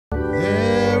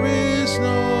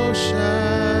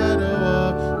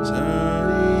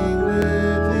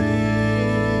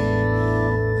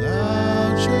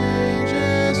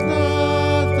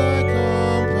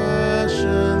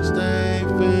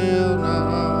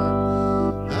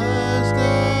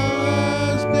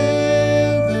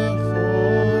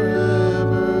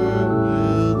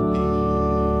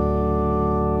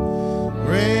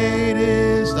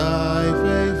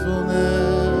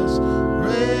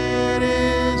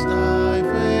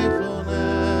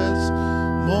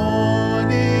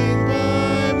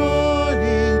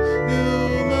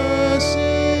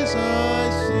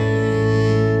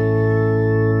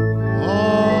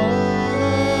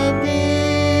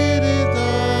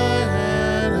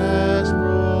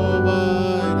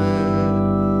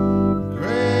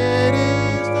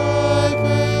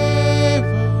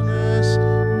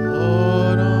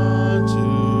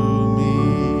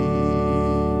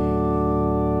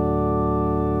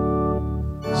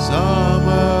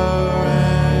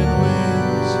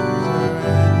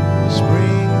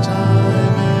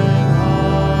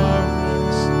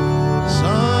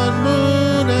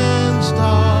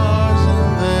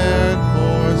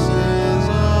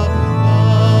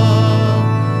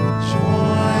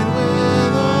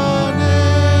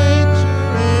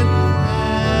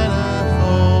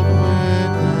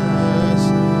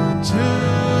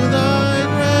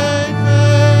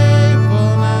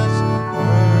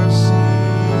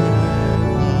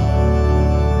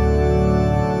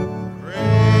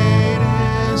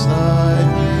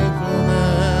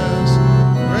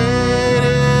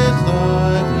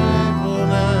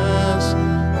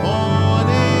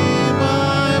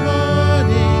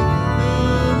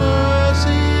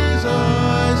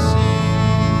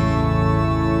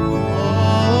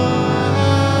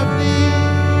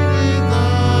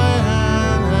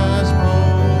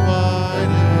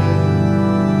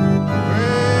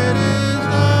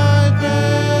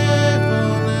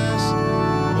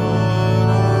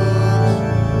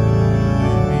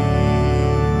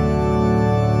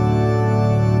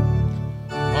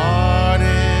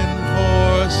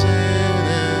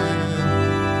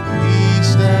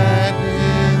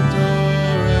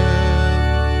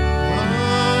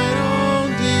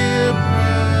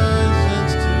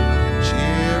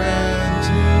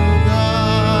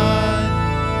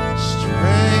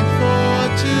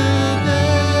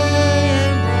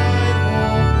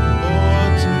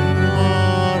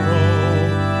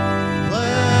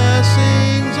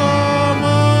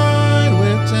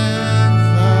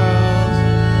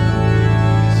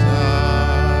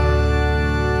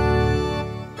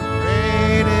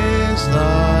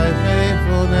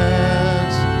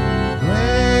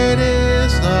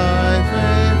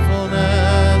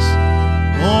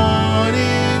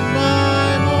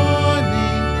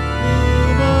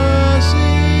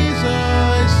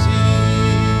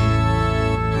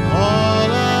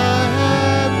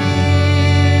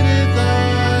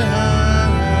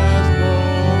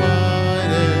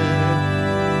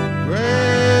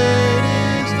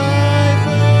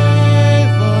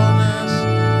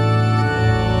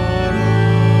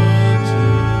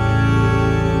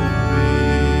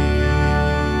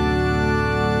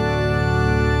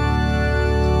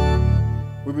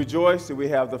rejoice that we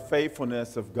have the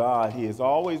faithfulness of God. He has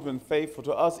always been faithful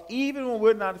to us, even when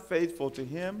we're not faithful to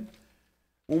him.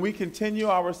 When we continue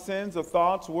our sins of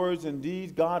thoughts, words, and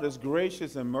deeds, God is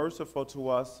gracious and merciful to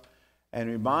us and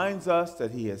reminds us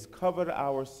that he has covered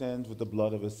our sins with the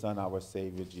blood of his Son, our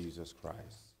Savior, Jesus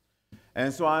Christ.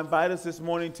 And so I invite us this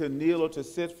morning to kneel or to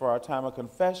sit for our time of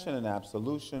confession and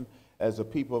absolution as a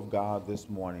people of God this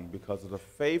morning. Because of the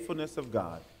faithfulness of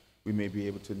God, we may be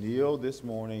able to kneel this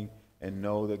morning and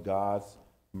know that God's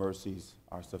mercies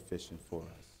are sufficient for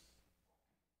us.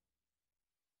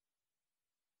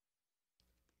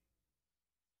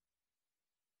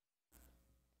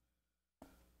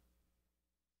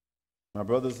 My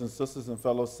brothers and sisters and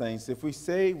fellow saints, if we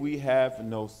say we have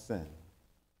no sin,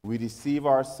 we deceive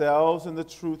ourselves and the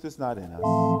truth is not in us.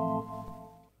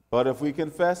 But if we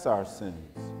confess our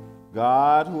sins,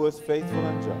 God, who is faithful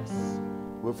and just,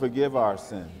 will forgive our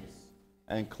sins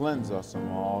and cleanse us from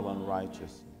all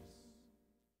unrighteousness.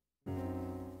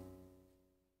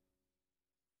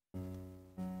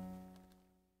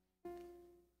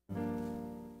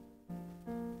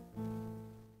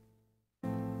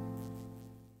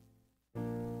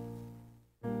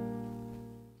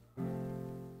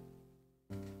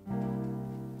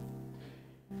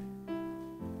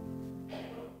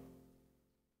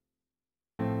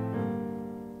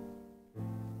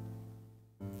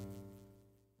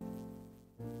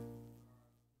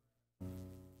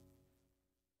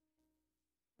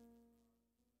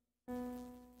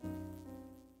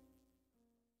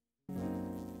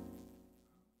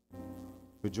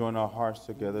 We join our hearts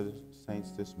together,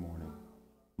 saints, this morning.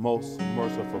 Most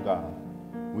merciful God,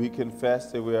 we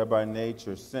confess that we are by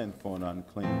nature sinful and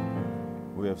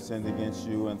unclean. We have sinned against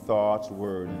you in thoughts,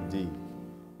 word, and deed.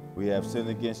 We have sinned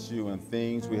against you in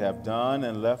things we have done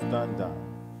and left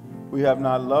undone. We have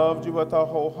not loved you with our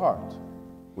whole heart.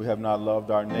 We have not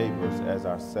loved our neighbors as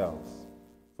ourselves.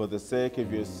 For the sake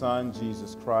of your Son,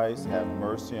 Jesus Christ, have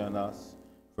mercy on us,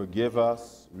 forgive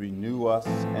us, renew us,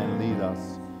 and lead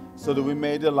us, so that we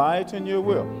may delight in your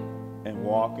will and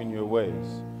walk in your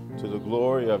ways, to the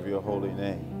glory of your holy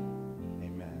name.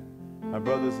 Amen. My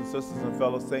brothers and sisters and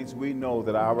fellow saints, we know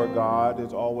that our God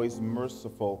is always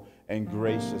merciful and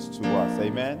gracious to us.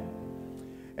 Amen.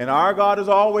 And our God has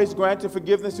always granted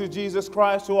forgiveness through Jesus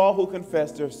Christ to all who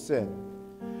confess their sin.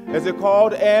 As a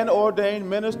called and ordained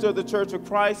minister of the Church of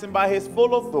Christ, and by his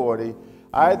full authority,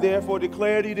 I therefore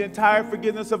declare to you the entire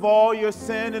forgiveness of all your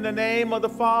sin in the name of the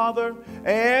Father,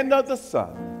 and of the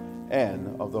Son,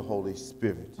 and of the Holy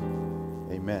Spirit.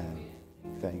 Amen.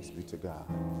 Thanks be to God.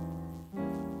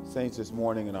 Saints, this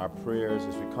morning in our prayers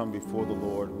as we come before the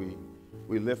Lord,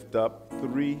 we lift up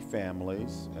three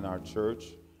families in our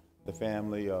church. The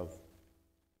family of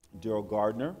Daryl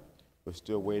Gardner. We're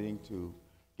still waiting to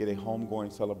get a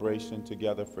homegoing celebration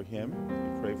together for him.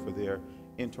 We pray for their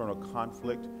internal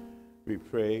conflict. We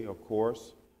pray, of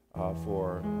course,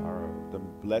 for the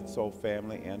Bledsoe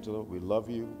family. Angela, we love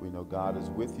you. We know God is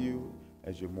with you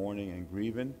as you're mourning and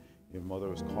grieving. Your mother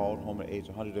was called home at age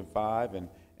 105, and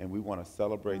we want to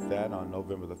celebrate that on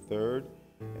November the 3rd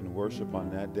and worship on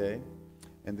that day.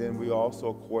 And then we also,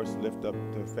 of course, lift up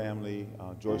the family,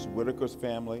 Joyce Whitaker's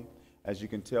family. As you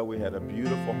can tell, we had a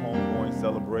beautiful homegoing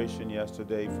celebration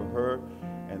yesterday for her,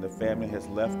 and the family has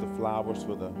left the flowers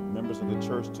for the members of the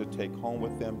church to take home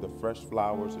with them, the fresh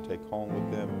flowers to take home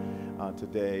with them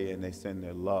today, and they send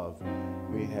their love.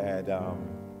 We had a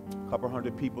couple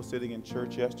hundred people sitting in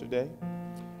church yesterday.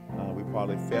 We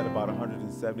probably fed about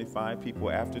 175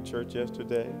 people after church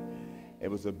yesterday. It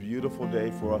was a beautiful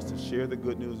day for us to share the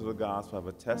good news of the gospel, have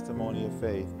a testimony of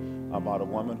faith about a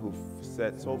woman who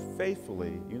sat so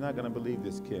faithfully. You're not going to believe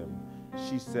this, Kim.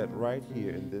 She sat right here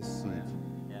in this seat.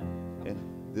 Yeah. And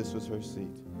this was her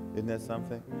seat. Isn't that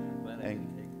something?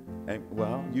 And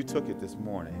well, you took it this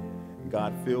morning.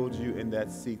 God filled you in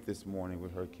that seat this morning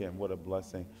with her, Kim. What a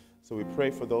blessing. So we pray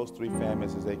for those three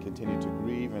families as they continue to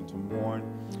grieve and to mourn.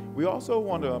 We also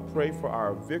want to pray for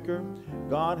our vicar.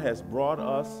 God has brought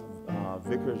us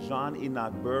Vicar Jean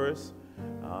Enoch Burris.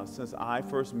 Since I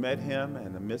first met him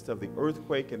in the midst of the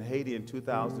earthquake in Haiti in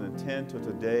 2010 to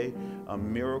today, a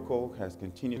miracle has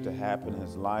continued to happen in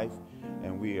his life,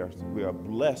 and we are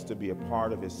blessed to be a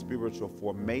part of his spiritual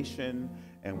formation,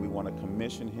 and we want to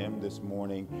commission him this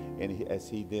morning, and as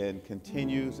he then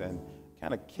continues and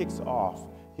kind of kicks off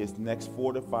his next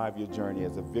 4 to 5 year journey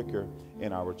as a vicar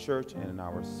in our church and in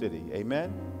our city.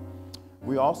 Amen.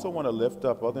 We also want to lift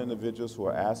up other individuals who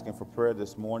are asking for prayer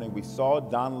this morning. We saw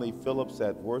Donnelly Phillips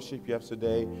at worship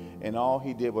yesterday, and all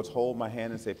he did was hold my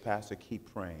hand and say, Pastor,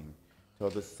 keep praying. Tell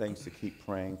the saints to keep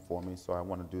praying for me, so I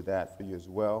want to do that for you as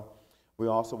well. We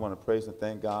also want to praise and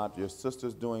thank God for your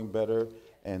sister's doing better,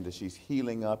 and she's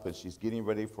healing up, and she's getting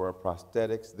ready for her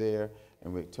prosthetics there.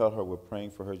 And we tell her we're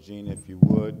praying for her, Gina, if you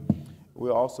would. We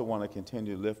also want to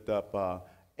continue to lift up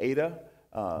Ada.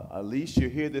 Elise, you're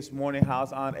here this morning.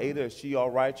 How's Aunt Ada? Is she all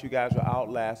right? You guys were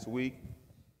out last week.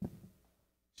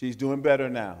 She's doing better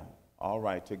now. All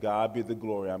right, to God be the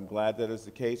glory. I'm glad that is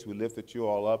the case. We lifted you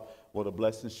all up. What a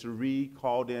blessing. Cherie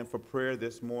called in for prayer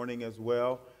this morning as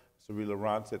well. Cherie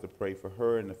Laurent said to pray for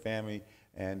her and the family,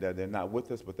 and they're not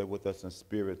with us, but they're with us in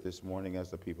spirit this morning as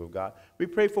the people of God. We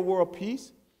pray for world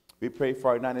peace. We pray for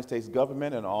our United States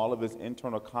government and all of its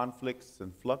internal conflicts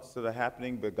and flux that are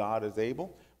happening, but God is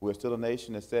able. We're still a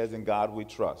nation that says, in God we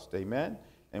trust. Amen?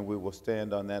 And we will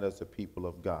stand on that as the people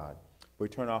of God. We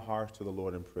turn our hearts to the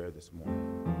Lord in prayer this morning.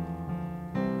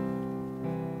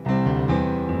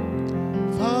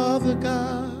 Father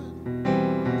God,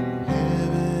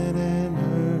 heaven and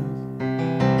earth,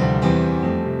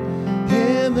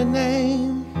 in the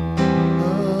name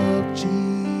of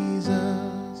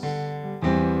Jesus,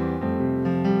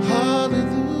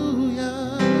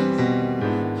 hallelujah,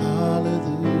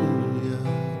 hallelujah,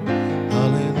 hallelujah,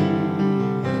 hallelujah.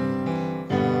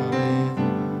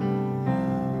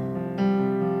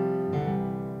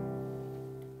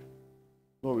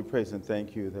 Lord, we praise and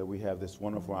thank you that we have this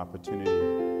wonderful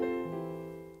opportunity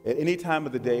at any time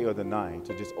of the day or the night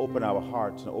to just open our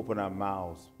hearts and open our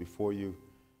mouths before you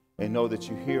and know that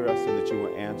you hear us and that you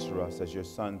will answer us as your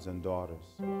sons and daughters.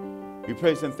 We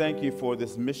praise and thank you for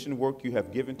this mission work you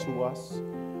have given to us,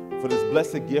 for this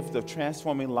blessed gift of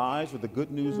transforming lives with the good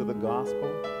news of the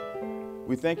gospel.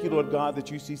 We thank you, Lord God,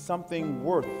 that you see something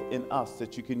worth in us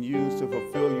that you can use to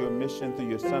fulfill your mission through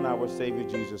your Son, our Savior,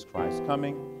 Jesus Christ,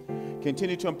 coming.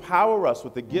 Continue to empower us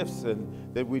with the gifts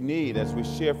that we need as we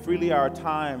share freely our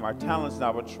time, our talents, and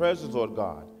our treasures, Lord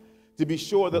God, to be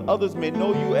sure that others may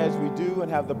know you as we do and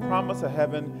have the promise of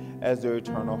heaven as their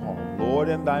eternal home. Lord,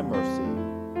 in thy mercy.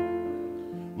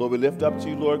 Lord, we lift up to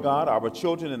you, Lord God, our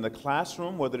children in the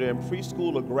classroom, whether they're in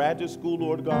preschool or graduate school,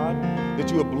 Lord God,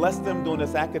 that you would bless them during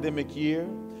this academic year.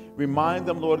 Remind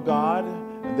them, Lord God,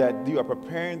 that you are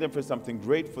preparing them for something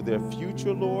great for their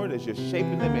future, Lord, as you're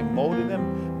shaping them and molding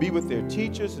them. Be with their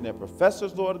teachers and their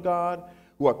professors, Lord God,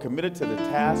 who are committed to the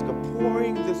task of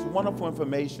pouring this wonderful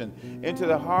information into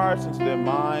their hearts, into their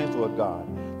minds, Lord God,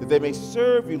 that they may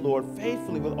serve you, Lord,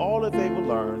 faithfully with all that they will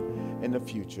learn in the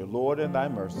future. Lord, in thy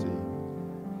mercy.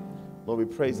 Lord, we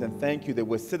praise and thank you that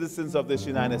we're citizens of this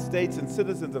United States and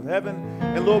citizens of heaven.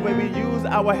 And Lord, may we use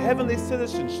our heavenly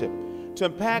citizenship to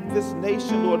impact this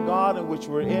nation, Lord God, in which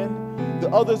we're in,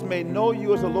 that others may know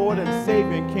you as the Lord and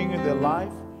Savior and King of their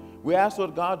life. We ask,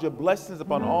 Lord God, your blessings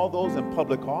upon all those in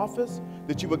public office,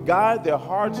 that you would guide their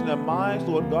hearts and their minds,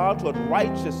 Lord God, toward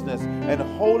righteousness and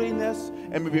holiness,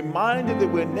 and be reminded that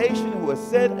we're a nation who has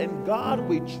said, in God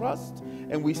we trust,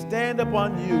 and we stand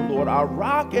upon you, Lord, our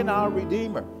rock and our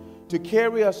Redeemer, to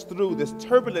carry us through this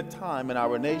turbulent time in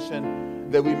our nation,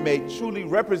 that we may truly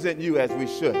represent you as we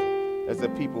should, as the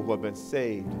people who have been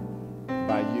saved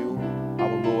by you,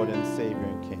 our Lord and Savior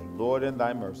and King. Lord, in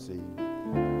thy mercy.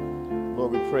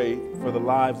 Lord, we pray for the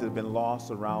lives that have been lost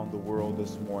around the world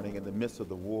this morning in the midst of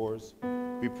the wars.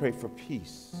 We pray for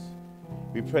peace.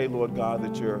 We pray, Lord God,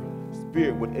 that your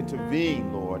Spirit would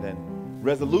intervene, Lord, and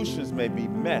resolutions may be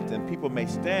met and people may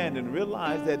stand and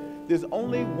realize that there's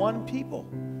only one people.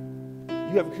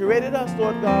 You have created us,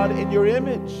 Lord God, in your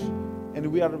image. And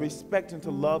we are to respect and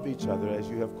to love each other as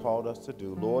you have called us to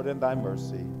do. Lord, in thy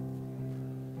mercy.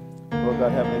 Lord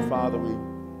God, Heavenly Father,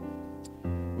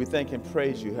 we thank and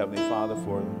praise you, Heavenly Father,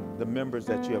 for the members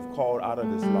that you have called out of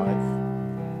this life.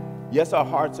 Yes, our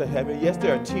hearts are heavy. Yes,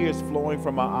 there are tears flowing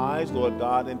from our eyes, Lord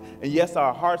God. And yes,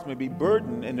 our hearts may be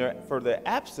burdened for their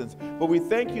absence. But we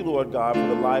thank you, Lord God, for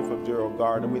the life of Gerald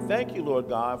Gardner. We thank you, Lord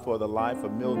God, for the life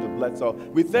of Mildred Bledsoe.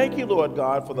 We thank you, Lord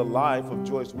God, for the life of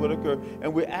Joyce Whitaker.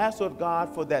 And we ask, Lord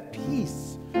God, for that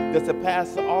peace that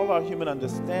surpasses all our human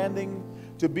understanding,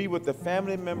 to be with the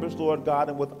family members, Lord God,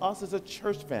 and with us as a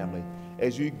church family,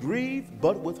 as you grieve,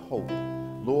 but with hope.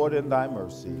 Lord, in thy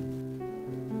mercy.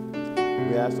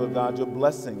 We ask, Lord God, your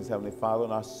blessings, Heavenly Father,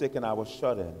 on our sick and our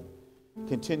shut-in.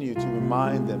 Continue to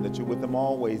remind them that you're with them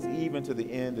always, even to the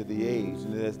end of the age.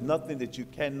 And there's nothing that you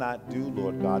cannot do,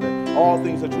 Lord God. That all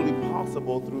things are truly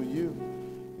possible through you,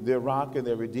 their rock and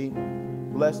their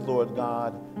Redeemer. Bless, Lord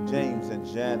God, James and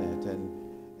Janet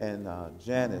and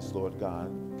Janice, Lord God.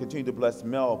 Continue to bless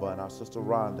Melba and our sister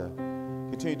Rhonda.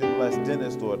 Continue to bless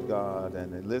Dennis, Lord God,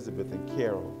 and Elizabeth and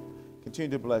Carol.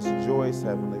 Continue to bless Joyce,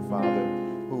 Heavenly Father,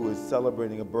 who is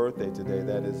celebrating a birthday today.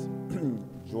 That is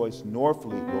Joyce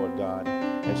Norfleet, Lord God,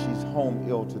 and she's home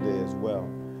ill today as well.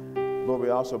 Lord, we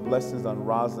also blessings on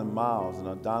Rosalind Miles and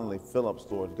on Donnelly Phillips,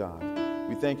 Lord God.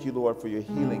 We thank you, Lord, for your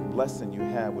healing blessing you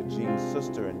have with Jean's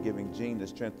sister and giving Jean the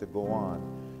strength to go on.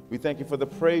 We thank you for the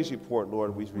praise report,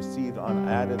 Lord, we received on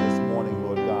Ada this morning,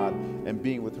 Lord God, and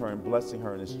being with her and blessing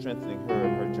her and strengthening her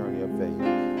in her journey of faith.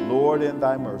 Lord, in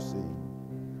thy mercy,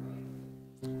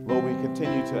 Lord, we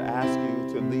continue to ask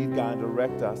you to lead, guide, and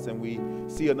direct us, and we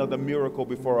see another miracle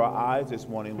before our eyes this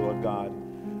morning, Lord God.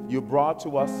 You brought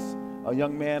to us a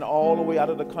young man all the way out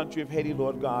of the country of Haiti,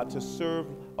 Lord God, to serve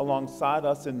alongside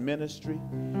us in ministry.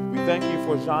 We thank you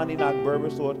for Jean-Enoch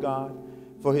Burbis, Lord God,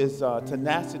 for his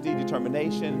tenacity,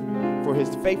 determination, for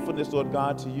his faithfulness, Lord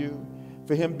God, to you,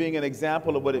 for him being an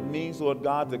example of what it means, Lord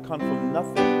God, to come from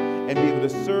nothing and be able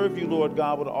to serve you, Lord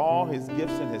God, with all his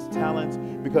gifts and his talents,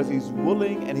 because he's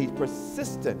willing and he's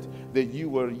persistent that you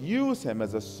will use him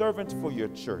as a servant for your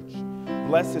church.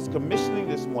 Bless his commissioning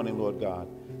this morning, Lord God,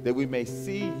 that we may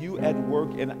see you at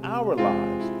work in our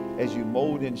lives as you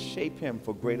mold and shape him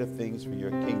for greater things for your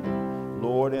kingdom.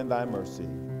 Lord, in thy mercy.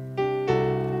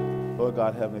 Lord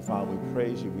God, Heavenly Father, we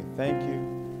praise you. We thank you.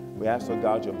 We ask, Lord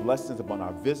God, your blessings upon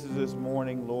our visitors this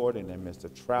morning, Lord, in their midst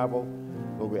of travel.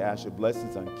 Lord, we ask your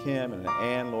blessings on Kim and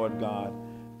Ann, Lord God,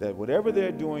 that whatever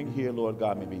they're doing here, Lord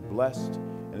God, may be blessed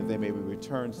and that they may be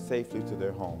returned safely to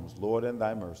their homes. Lord, in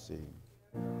thy mercy.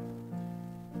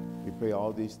 We pray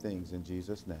all these things in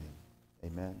Jesus' name.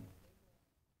 Amen.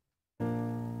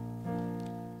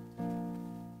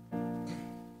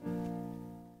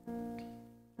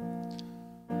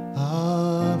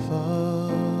 Our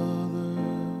Father,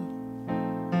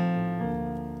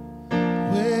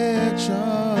 which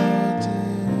art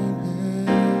in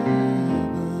heaven,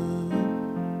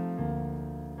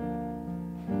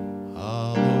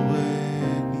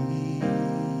 hallowed be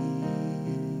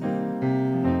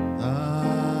thy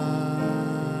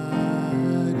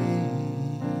name.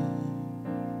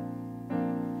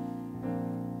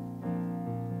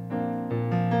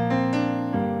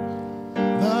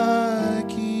 Thy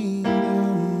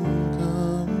kingdom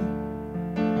come,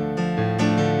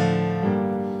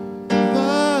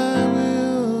 thy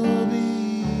will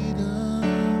be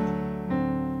done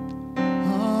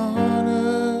on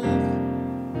earth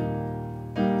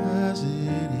as it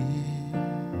is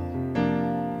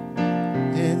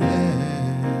in heaven.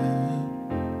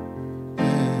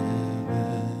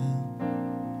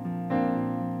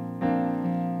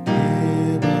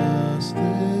 Give us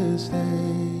this day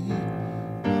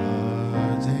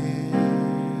our daily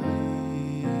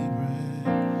bread,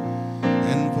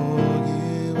 and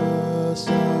forgive us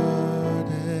our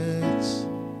debts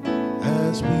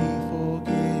as we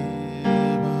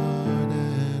forgive our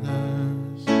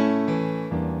debtors.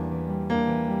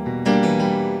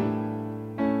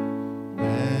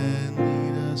 And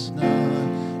lead us not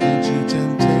into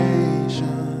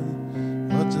temptation,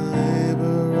 but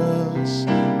deliver us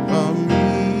from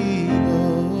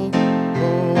evil.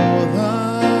 For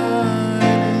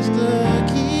thine is the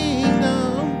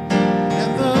kingdom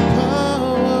and the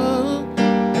power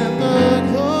and the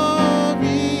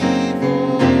glory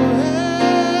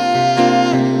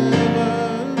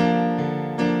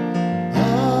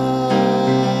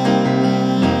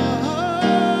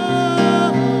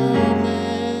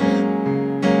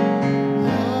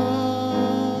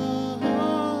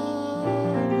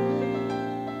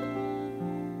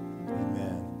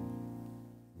Amen.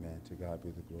 Amen. To God be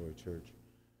the glory, church.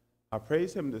 I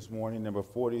praise him this morning, number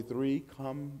 43,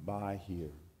 Come By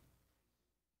Here.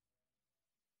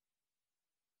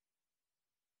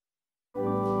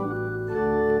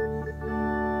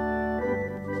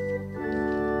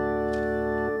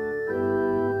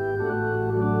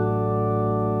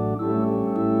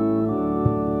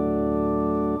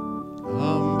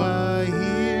 Come by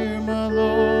here, my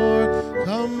Lord,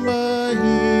 come by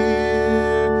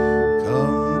here.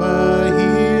 Come by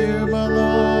here, my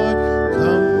Lord,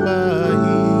 come by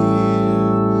here.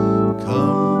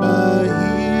 Come by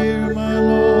here, my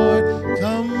Lord,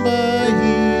 come by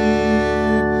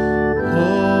here.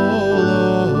 Oh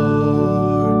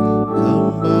Lord,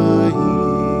 come by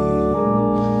here.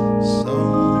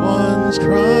 Someone's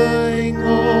crying,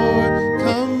 Lord,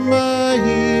 come by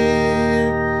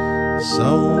here.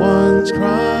 Someone's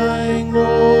crying,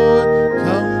 Lord,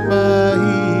 come by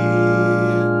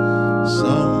here.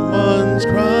 Someone's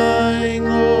crying,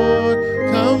 Lord,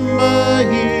 come by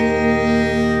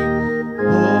here.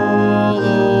 Oh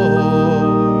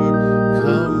Lord,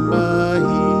 come by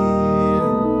here.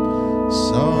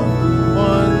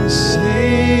 Someone's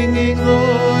singing,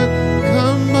 Lord,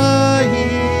 come by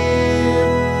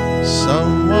here.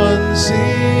 Someone's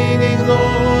singing,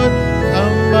 Lord,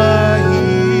 come by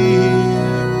here.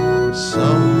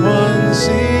 Someone's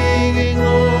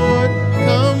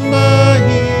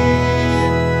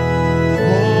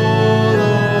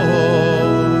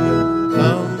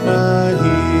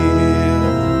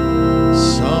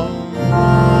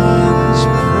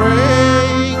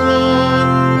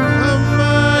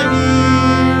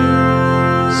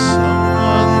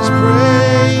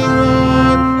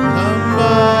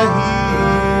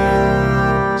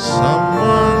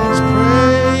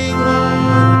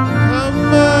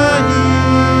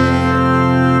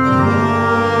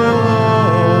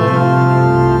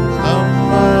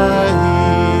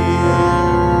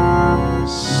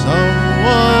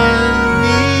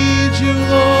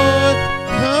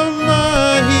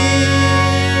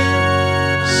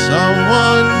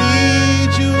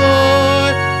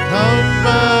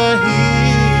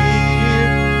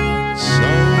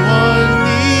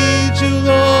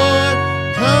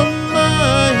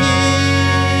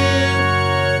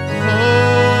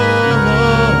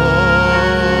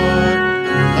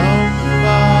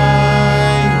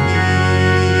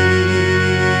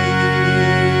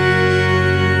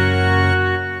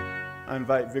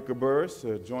Burris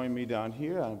to join me down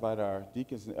here. I invite our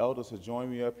deacons and elders to join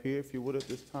me up here, if you would, at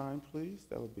this time, please.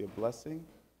 That would be a blessing.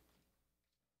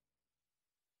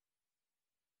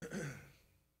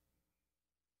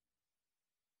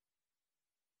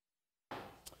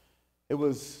 It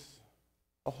was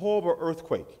a horrible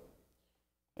earthquake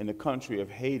in the country of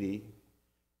Haiti,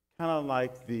 kind of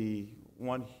like the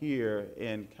one here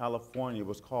in California. It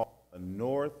was called a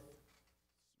North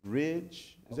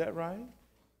Ridge, is that right?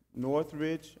 North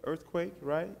Ridge earthquake,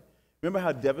 right? Remember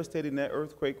how devastating that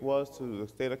earthquake was to the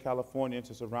state of California and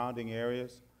to surrounding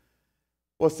areas?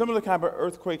 Well, a similar kind of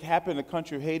earthquake happened in the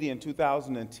country of Haiti in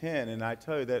 2010, and I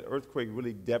tell you, that earthquake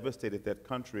really devastated that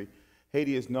country.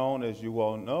 Haiti is known, as you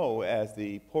all know, as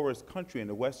the poorest country in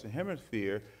the Western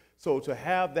Hemisphere. So to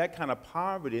have that kind of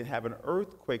poverty and have an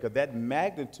earthquake of that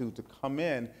magnitude to come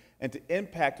in and to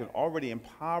impact an already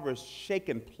impoverished,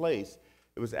 shaken place,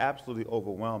 it was absolutely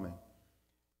overwhelming.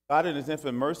 God in His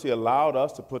infinite mercy allowed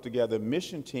us to put together a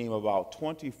mission team of about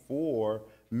 24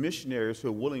 missionaries who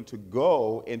are willing to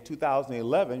go in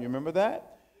 2011. You remember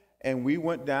that? And we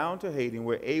went down to Haiti and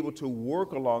were able to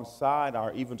work alongside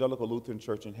our Evangelical Lutheran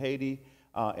Church in Haiti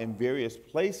in various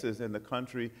places in the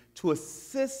country to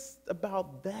assist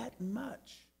about that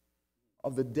much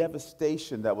of the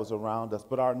devastation that was around us.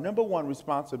 But our number one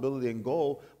responsibility and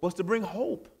goal was to bring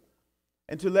hope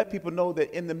and to let people know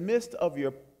that in the midst of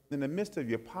your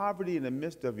poverty, in the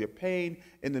midst of your pain,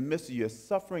 in the midst of your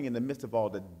suffering, in the midst of all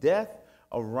the death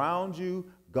around you,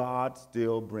 God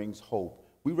still brings hope.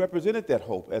 We represented that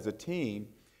hope as a team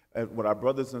with our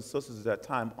brothers and sisters at that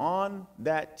time. On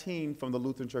that team from the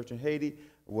Lutheran Church in Haiti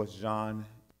was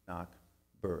Jean-Enoch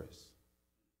Burris.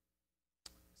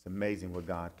 It's amazing what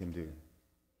God can do,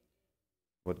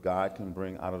 what God can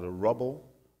bring out of the rubble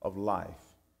of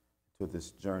life to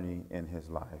this journey in his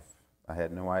life. I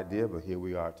had no idea, but here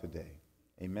we are today.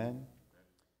 Amen.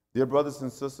 Dear brothers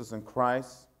and sisters in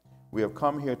Christ, we have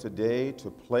come here today to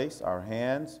place our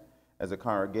hands as a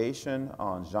congregation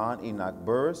on Jean-Enoch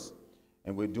Burris,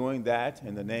 and we're doing that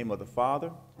in the name of the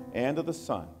Father, and of the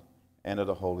Son, and of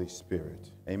the Holy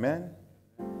Spirit. Amen?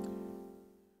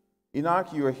 Enoch,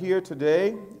 you are here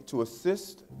today to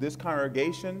assist this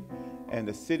congregation and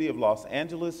the city of Los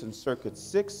Angeles in Circuit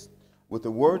 6 with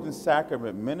the Word and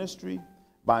Sacrament ministry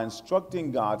by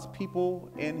instructing God's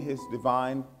people in His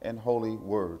divine and holy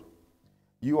Word.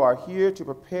 You are here to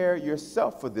prepare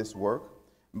yourself for this work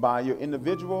by your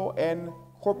individual and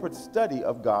corporate study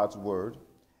of God's Word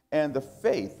and the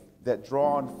faith that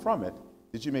drawn from it,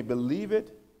 that you may believe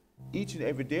it each and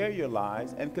every day of your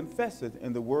lives and confess it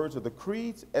in the words of the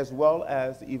creeds as well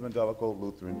as the Evangelical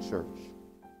Lutheran Church.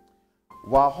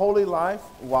 While holiness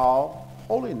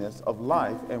of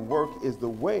life and work is the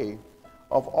way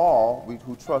of all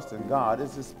who trust in God,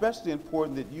 it's especially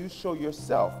important that you show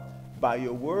yourself by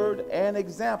your word and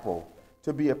example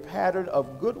to be a pattern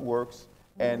of good works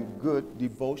and good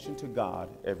devotion to God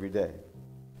every day.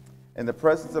 In the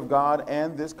presence of God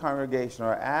and this congregation,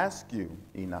 I ask you,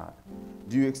 Enoch,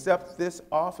 do you accept this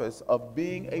office of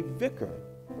being a vicar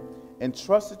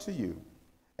entrusted to you?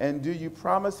 And do you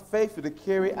promise faithfully to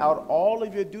carry out all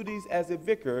of your duties as a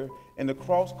vicar in the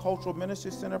Cross-Cultural Ministry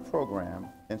Center program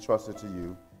entrusted to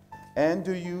you? And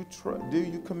do you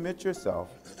commit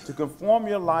yourself to conform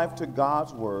your life to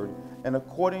God's Word and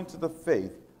according to the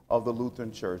faith of the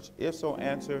Lutheran Church? If so,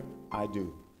 answer, I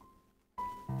do.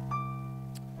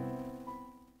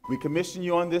 We commission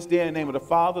you on this day in the name of the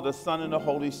Father, the Son, and the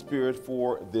Holy Spirit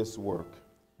for this work.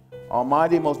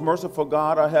 Almighty, most merciful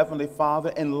God, our Heavenly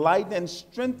Father, enlighten and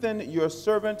strengthen your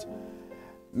servant.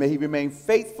 May he remain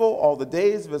faithful all the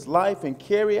days of his life and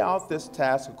carry out this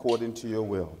task according to your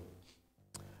will.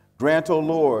 Grant, O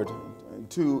Lord,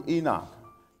 to Enoch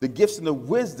the gifts and the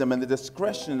wisdom and the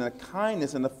discretion and the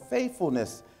kindness and the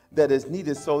faithfulness that is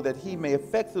needed so that he may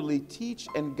effectively teach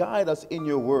and guide us in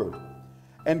your word.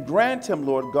 And grant him,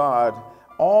 Lord God,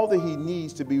 all that he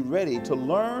needs to be ready to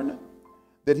learn,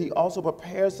 that he also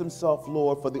prepares himself,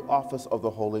 Lord, for the office of the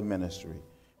holy ministry.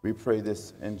 We pray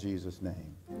this in Jesus'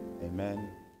 name.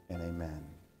 Amen and amen.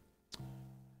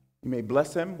 You may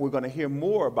bless him. We're going to hear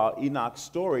more about Enoch's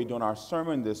story during our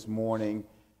sermon this morning.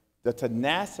 The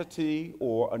tenacity,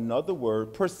 or another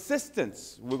word,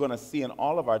 persistence, we're going to see in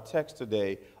all of our texts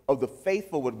today of the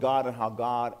faithful with God and how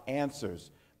God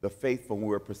answers the faithful when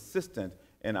we're persistent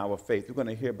in our faith. We're going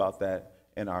to hear about that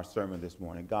in our sermon this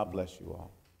morning. God bless you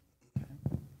all.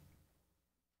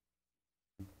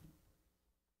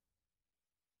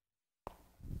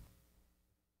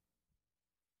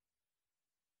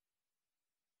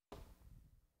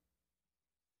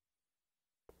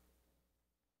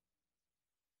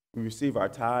 We receive our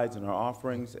tithes and our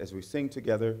offerings as we sing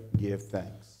together, give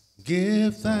thanks.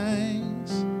 Give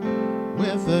thanks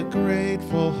with a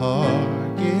grateful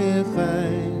heart. Give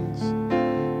thanks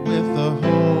with the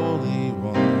Holy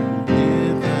One.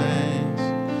 Give thanks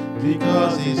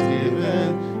because He's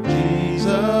given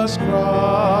Jesus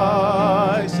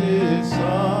Christ, His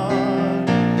Son.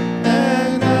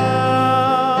 And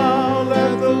now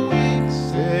let the weak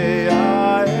say,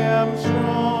 I am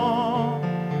strong.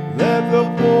 Let the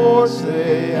poor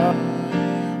say, I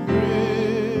am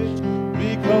rich,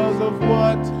 because of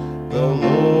what the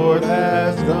Lord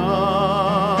has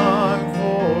done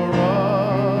for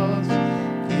us.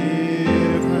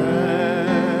 Give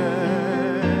thanks.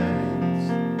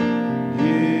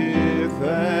 Give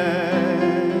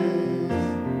thanks.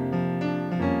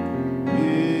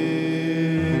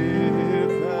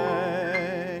 Give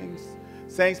thanks.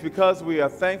 Saints, because we are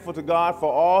thankful to God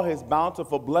for all His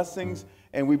bountiful blessings,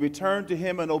 and we return to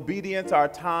Him in obedience our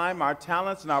time, our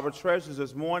talents, and our treasures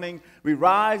this morning, we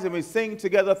rise and we sing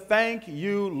together, Thank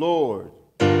You, Lord.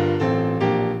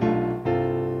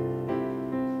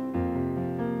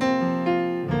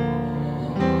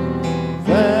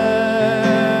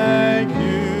 Thank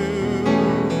you,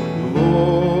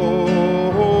 Lord.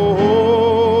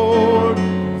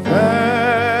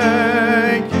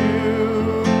 Thank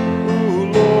you,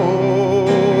 Lord.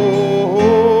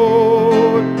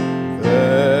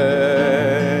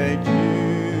 Thank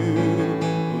you,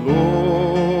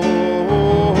 Lord.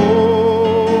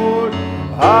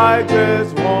 I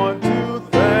just want to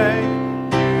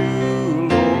thank you,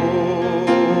 Lord.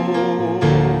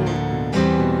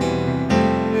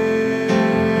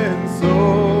 Been so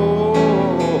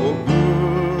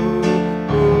good.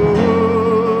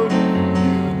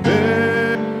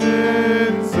 You've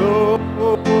been so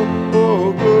good.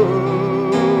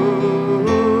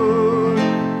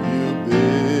 You've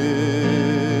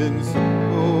been so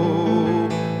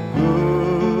good.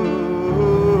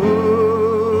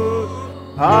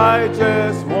 I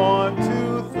just want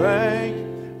to thank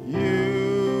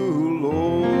you,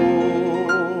 Lord.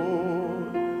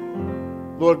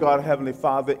 Lord God, Heavenly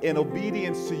Father, in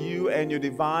obedience to you and your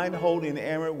divine, holy, and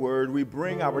inerrant word, we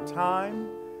bring our time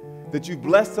that you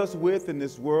blessed us with in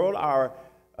this world, our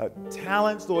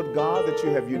talents, Lord God, that you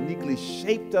have uniquely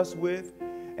shaped us with,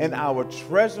 and our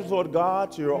treasures, Lord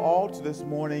God, to your altar this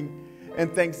morning, and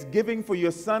thanksgiving for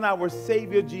your Son, our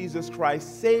Savior, Jesus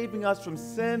Christ, saving us from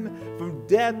sin, from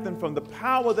death, and from the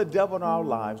power of the devil in our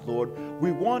lives, Lord.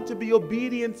 We want to be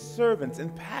obedient servants in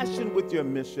passion with your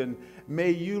mission.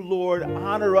 May you, Lord,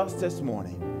 honor us this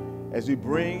morning as we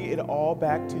bring it all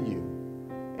back to you.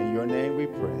 In your name we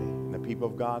pray. And the people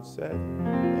of God said,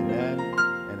 amen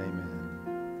and amen.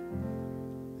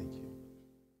 Thank you.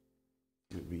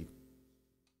 You read.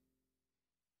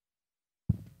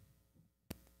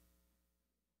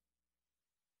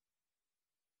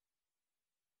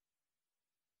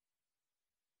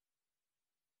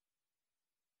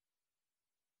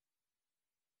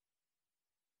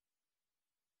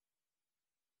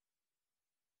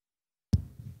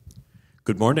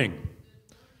 Good morning.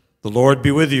 The Lord be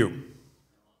with you.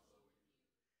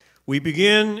 We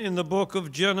begin in the book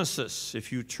of Genesis.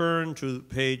 If you turn to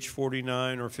page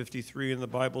 49 or 53 in the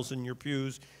Bibles in your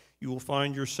pews, you will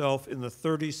find yourself in the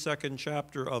 32nd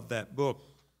chapter of that book.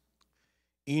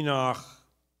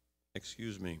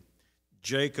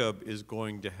 Jacob is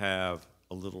going to have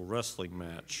a little wrestling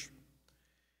match.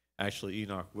 Actually,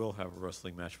 Enoch will have a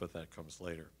wrestling match, but that comes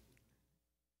later.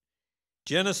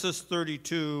 Genesis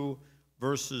 32,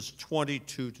 verses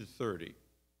 22 to 30.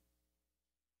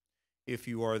 If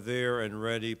you are there and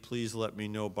ready, please let me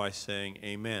know by saying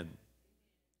amen.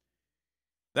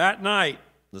 That night,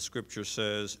 the scripture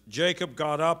says, Jacob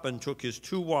got up and took his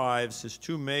 2 wives, his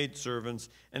 2 maidservants,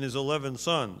 and his 11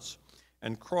 sons,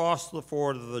 and crossed the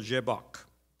ford of the Jabbok.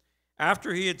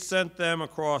 After he had sent them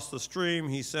across the stream,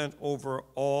 he sent over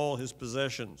all his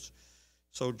possessions.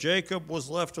 So Jacob was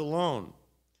left alone,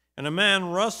 and a man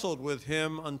wrestled with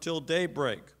him until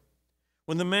daybreak.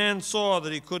 When the man saw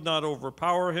that he could not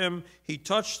overpower him, he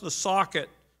touched the socket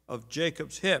of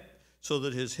Jacob's hip, so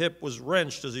that his hip was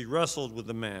wrenched as he wrestled with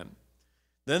the man.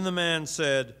 Then the man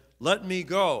said, Let me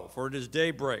go, for it is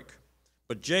daybreak.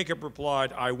 But Jacob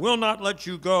replied, I will not let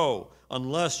you go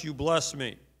unless you bless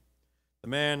me. The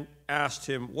man asked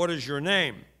him, What is your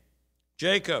name?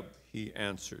 Jacob, he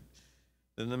answered.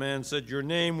 Then the man said, Your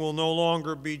name will no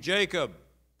longer be Jacob,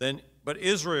 but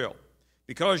Israel,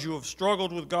 because you have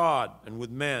struggled with God and with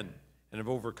men and have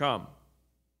overcome.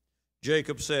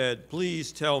 Jacob said,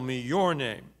 Please tell me your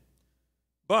name.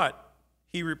 But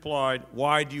he replied,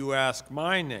 Why do you ask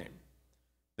my name?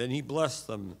 Then he blessed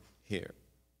them here.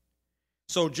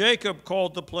 So Jacob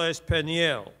called the place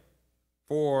Peniel,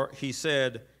 for he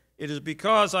said, It is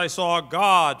because I saw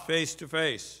God face to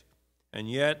face, and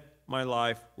yet my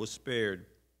life was spared.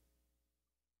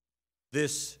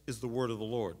 This is the word of the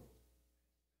Lord.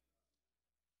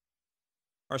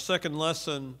 Our second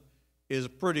lesson is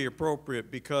pretty appropriate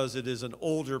because it is an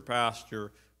older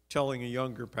pastor telling a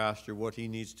younger pastor what he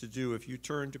needs to do. If you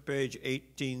turn to page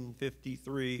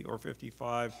 1853 or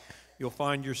 55, you'll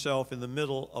find yourself in the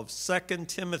middle of 2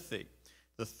 Timothy,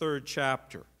 the 3rd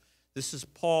chapter. This is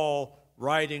Paul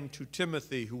writing to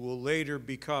Timothy, who will later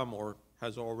become, or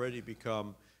has already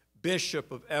become,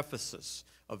 Bishop of Ephesus,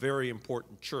 a very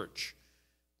important church.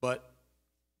 But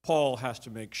Paul has to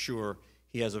make sure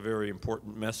he has a very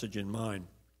important message in mind.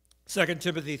 2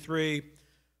 Timothy 3,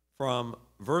 from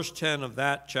verse 10 of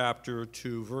that chapter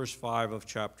to verse 5 of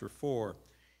chapter 4.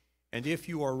 And if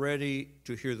you are ready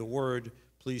to hear the word,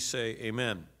 please say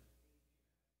amen.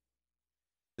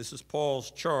 This is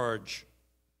Paul's charge.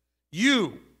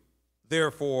 You,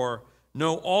 therefore,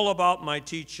 know all about my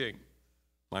teaching,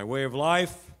 my way of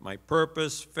life, my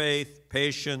purpose, faith,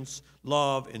 patience,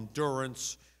 love,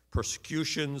 endurance,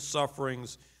 persecutions,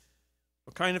 sufferings.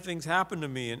 What kind of things happened to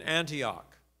me in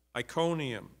Antioch,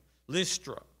 Iconium,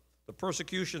 Lystra, the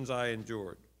persecutions I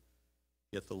endured?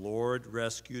 Yet the Lord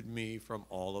rescued me from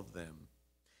all of them.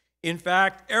 In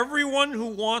fact, everyone who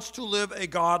wants to live a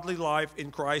godly life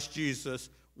in Christ Jesus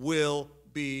will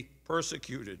be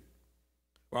persecuted,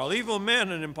 while evil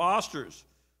men and impostors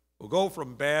will go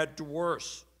from bad to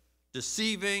worse,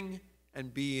 deceiving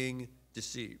and being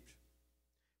deceived.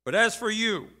 But as for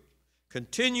you,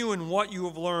 continue in what you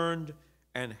have learned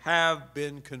and have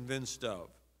been convinced of,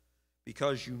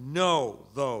 because you know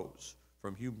those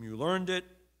from whom you learned it,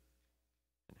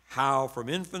 and how from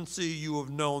infancy you have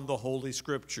known the Holy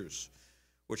Scriptures,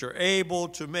 which are able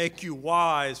to make you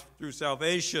wise through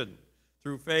salvation,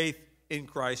 through faith in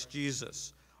Christ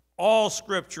Jesus. All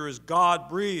Scripture is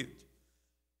God-breathed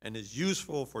and is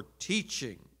useful for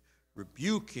teaching,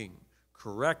 rebuking,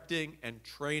 correcting, and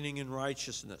training in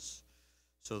righteousness,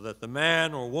 so that the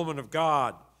man or woman of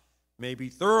God may be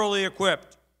thoroughly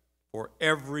equipped for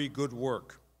every good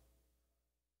work.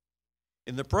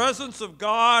 In the presence of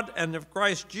God and of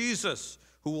Christ Jesus,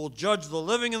 who will judge the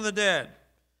living and the dead,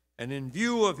 and in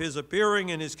view of his appearing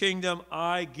in his kingdom,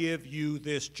 I give you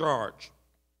this charge.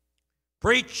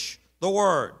 Preach the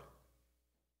word.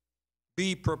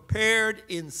 Be prepared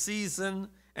in season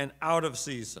and out of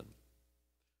season.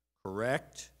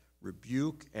 Correct,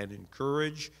 rebuke, and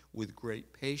encourage with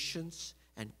great patience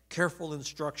and careful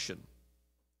instruction.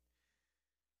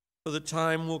 For the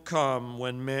time will come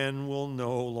when men will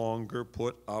no longer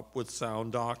put up with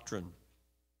sound doctrine.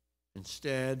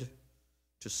 Instead,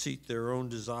 to seek their own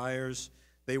desires,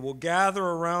 they will gather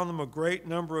around them a great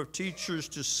number of teachers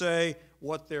to say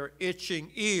what their itching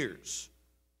ears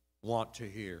want to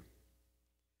hear.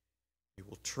 They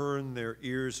will turn their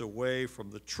ears away from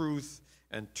the truth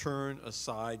and turn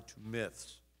aside to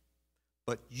myths.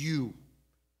 But you,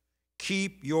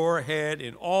 keep your head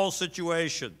in all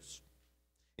situations.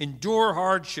 Endure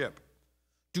hardship.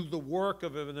 Do the work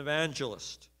of an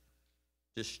evangelist.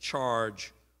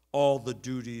 Discharge all the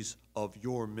duties of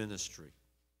your ministry.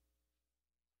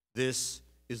 This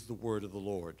is the word of the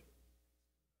Lord.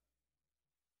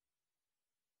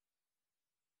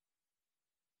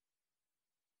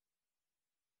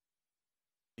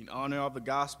 In honor of the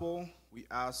gospel, we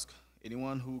ask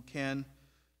anyone who can,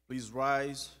 please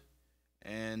rise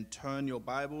and turn your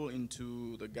Bible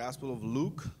into the Gospel of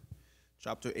Luke,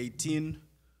 chapter 18.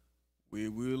 We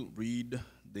will read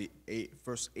the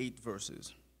first 8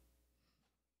 verses.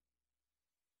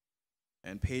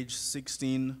 And page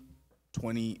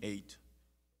 1628.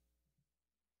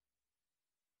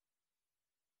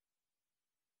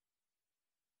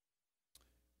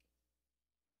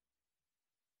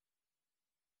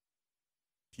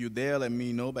 If you're there, let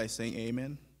me know by saying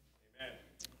amen. Amen.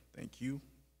 Thank you.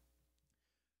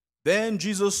 Then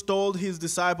Jesus told his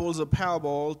disciples a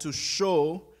parable to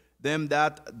show them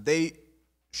that they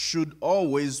should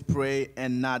always pray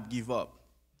and not give up.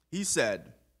 He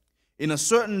said, in a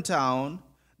certain town,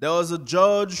 there was a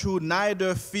judge who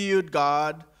neither feared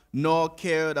God nor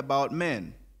cared about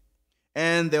men.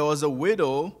 And there was a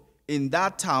widow in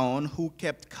that town who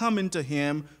kept coming to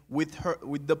him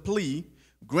with the plea,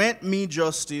 grant me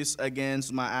justice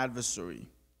against my adversary.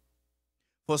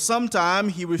 For some time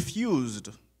he refused,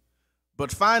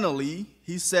 but finally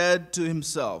he said to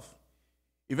himself,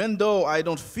 even though I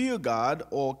don't fear God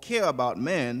or care about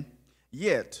men,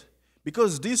 yet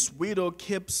because this widow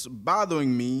keeps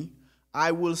bothering me,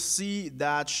 I will see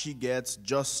that she gets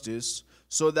justice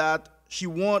so that she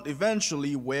won't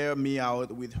eventually wear me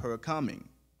out with her coming.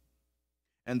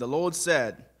 And the Lord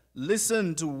said,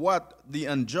 listen to what the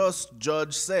unjust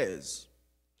judge says.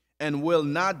 And will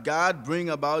not God bring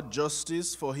about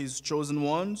justice for his chosen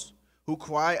ones who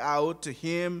cry out to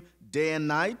him day and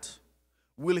night?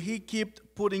 Will he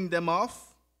keep putting them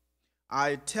off?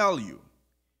 I tell you,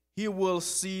 he will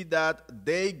see that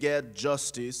they get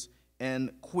justice,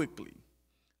 and quickly.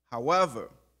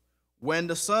 However, when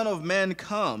the Son of Man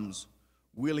comes,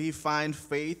 will he find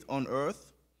faith on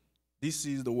earth? This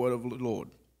is the word of the Lord.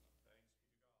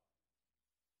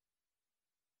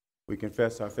 We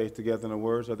confess our faith together in the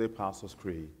words of the Apostles'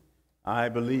 Creed. I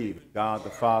believe God the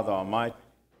Father Almighty,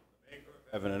 maker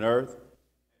of heaven and earth,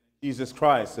 Jesus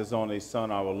Christ, his only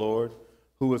Son, our Lord,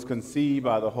 who was conceived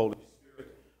by the Holy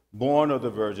Spirit, born of the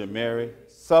Virgin Mary,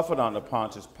 suffered under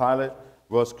Pontius Pilate,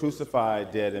 was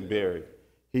crucified, dead, and buried.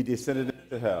 He descended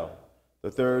into hell.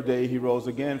 The third day he rose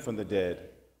again from the dead.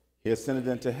 He ascended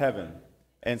into heaven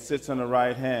and sits on the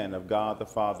right hand of God the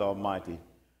Father Almighty.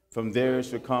 From there he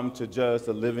shall come to judge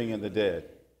the living and the dead.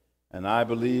 And I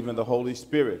believe in the Holy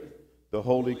Spirit, the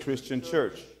holy Christian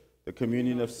church, the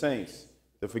communion of saints,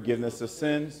 the forgiveness of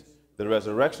sins, the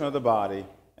resurrection of the body,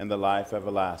 and the life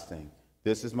everlasting.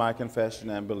 This is my confession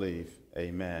and belief.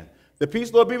 Amen. The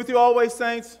peace, Lord, be with you always,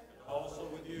 saints. And also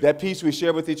with you. That peace we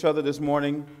share with each other this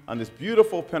morning on this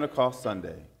beautiful Pentecost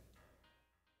Sunday.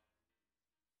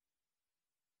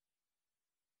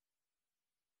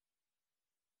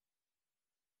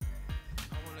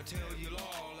 Tell you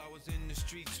all, I was in the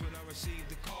streets when I received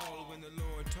the call. When the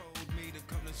Lord told me to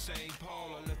come to St.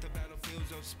 Paul, I left the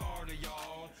battlefields of Sparta,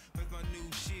 y'all, with my new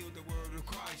shield, the word of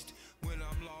Christ. When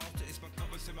I'm lost, it's my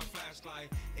compass and my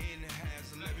flashlight. In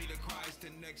has led me to Christ,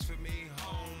 and next for me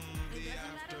home, the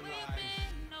afterlife.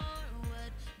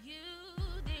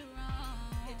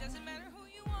 It doesn't matter who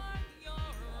you are, you're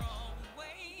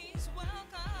always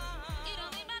welcome. It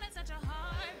only matters that your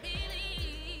heart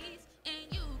believes and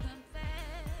you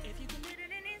confess. If you committed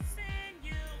any sin,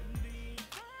 you'll be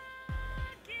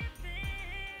forgiven.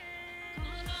 Come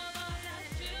on, all God's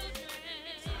children.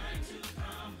 It's time to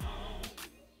come home.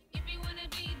 If you want to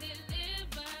be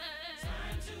delivered, it's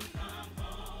time to come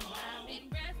home. I've been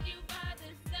rescued by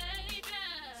the Savior.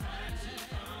 It's time to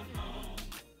come home.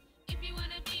 If you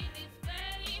want to be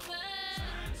disfavored,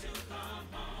 it's time to come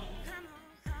home. Come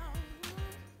on home.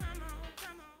 Come on,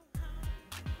 come on home.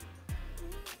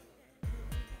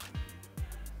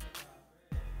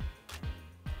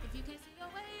 If you can't see your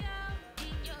way out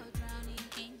and you're drowning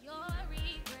in your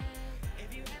regret, if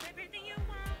you have everything you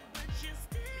want but you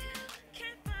still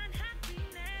can't find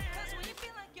happiness, 'cause when you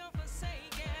feel like you're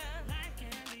forsaken, life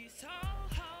can be so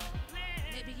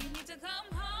hopeless. Maybe you need to come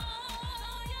home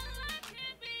so your life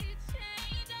can be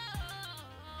changed.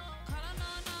 Call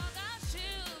on all God's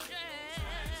children.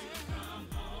 Time to come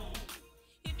home.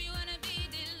 If you wanna be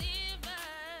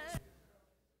delivered.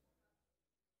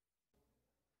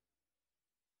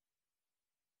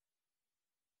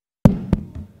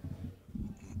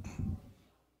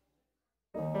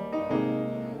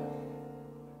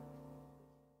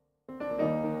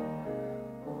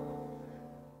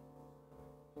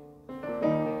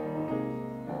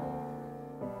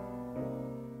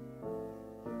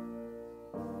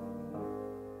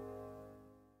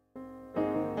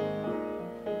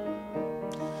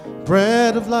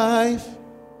 Bread of life,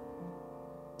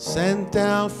 sent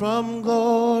down from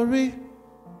glory.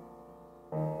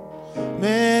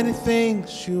 Many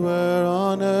things you were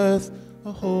on earth,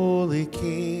 a holy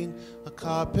king, a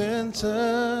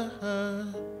carpenter.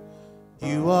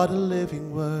 You are the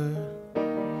living word.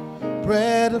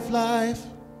 Bread of life,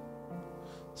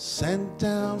 sent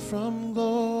down from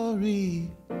glory.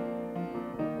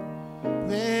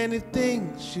 Many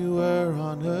things you were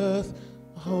on earth,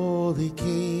 Holy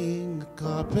King,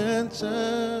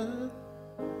 carpenter,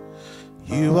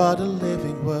 you are the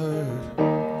living word.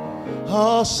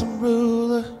 Awesome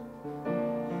ruler,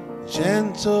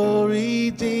 gentle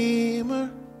redeemer,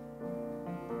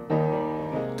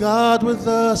 God with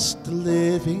us, the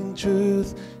living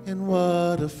truth, and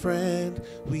what a friend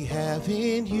we have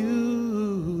in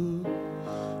you.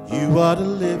 You are the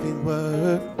living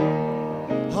word.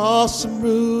 Awesome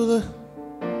ruler,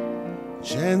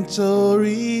 gentle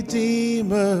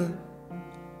redeemer,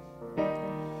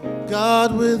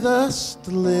 God with us,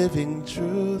 the living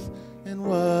truth, and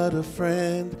what a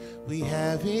friend we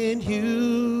have in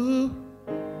you.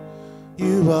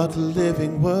 You are the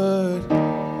living word.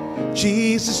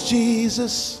 Jesus,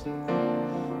 Jesus,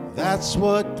 that's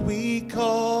what we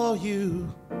call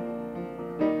you.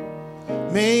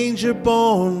 Manger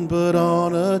born, but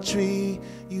on a tree,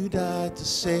 you died to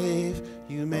save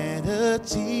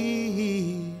humanity.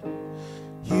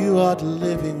 You are the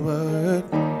living word.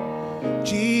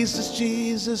 Jesus,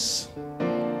 Jesus,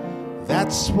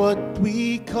 that's what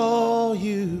we call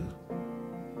you.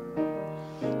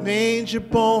 Manger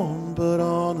born, but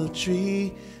on a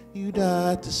tree, you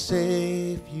died to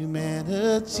save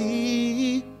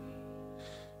humanity.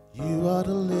 You are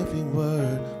the living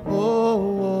word. Whoa,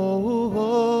 whoa,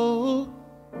 whoa.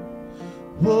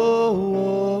 Whoa,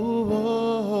 whoa,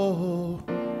 whoa.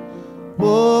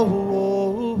 Whoa,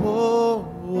 whoa, whoa,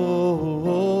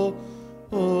 whoa,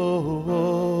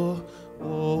 whoa,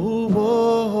 whoa,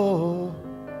 whoa.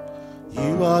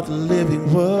 You are the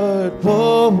living word.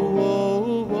 Whoa,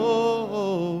 whoa,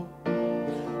 whoa.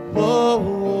 Whoa,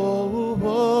 whoa,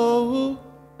 whoa.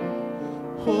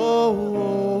 Whoa,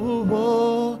 whoa,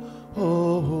 whoa. Oh,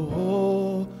 oh,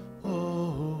 oh,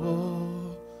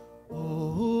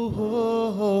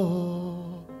 oh,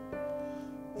 oh.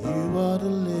 You are the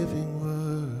living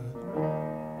word.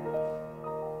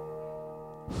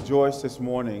 Rejoice this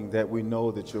morning that we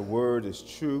know that your word is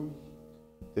true,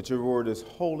 that your word is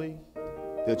holy,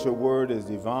 that your word is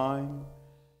divine,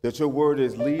 that your word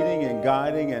is leading and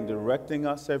guiding and directing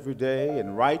us every day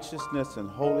in righteousness and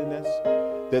holiness,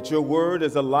 that your word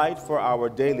is a light for our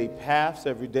daily paths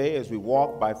every day as we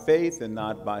walk by faith and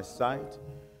not by sight,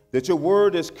 that your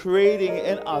word is creating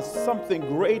in us something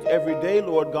great every day,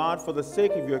 Lord God, for the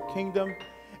sake of your kingdom.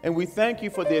 And we thank you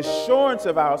for the assurance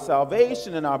of our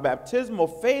salvation and our baptismal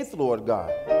faith, Lord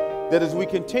God, that as we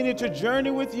continue to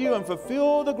journey with you and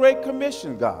fulfill the Great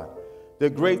Commission, God, the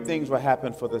great things will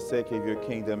happen for the sake of your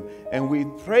kingdom. And we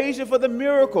praise you for the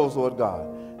miracles, Lord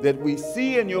God, that we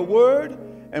see in your word,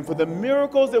 and for the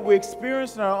miracles that we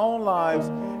experience in our own lives,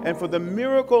 and for the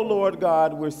miracle, Lord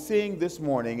God, we're seeing this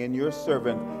morning in your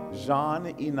servant,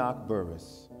 John Enoch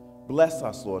Burris. Bless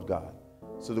us, Lord God,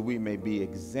 so that we may be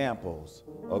examples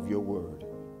of your word.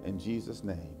 In Jesus'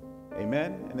 name,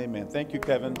 amen and amen. Thank you,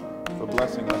 Kevin, for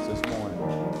blessing us this morning.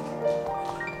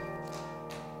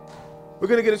 We're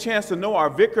going to get a chance to know our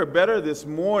vicar better this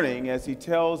morning as he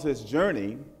tells his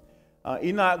journey.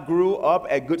 Enoch grew up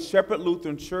at Good Shepherd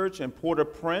Lutheran Church in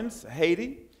Port-au-Prince,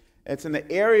 Haiti. It's in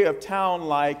the area of town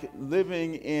like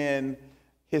living in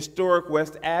historic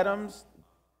West Adams.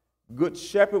 Good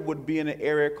Shepherd would be in an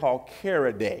area called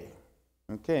Caraday.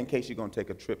 Okay, in case you're going to take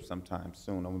a trip sometime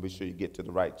soon, I'm going to be sure you get to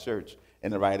the right church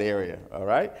in the right area, all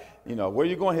right? You know, where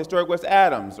you going? Historic West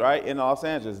Adams, right, in Los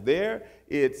Angeles. There,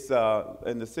 it's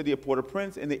in the city of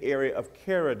Port-au-Prince in the area of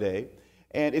Caraday.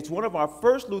 And it's one of our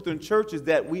first Lutheran churches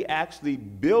that we actually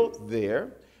built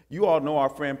there. You all know our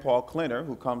friend Paul Klenner,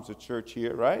 who comes to church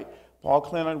here, right? Paul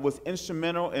Klenner was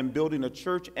instrumental in building the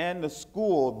church and the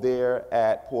school there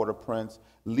at Port-au-Prince,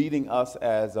 leading us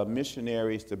as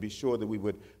missionaries to be sure that we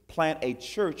would plant a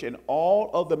church in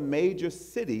all of the major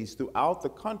cities throughout the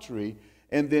country,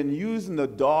 and then using the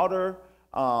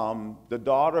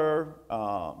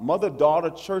mother-daughter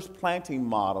church planting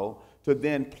model to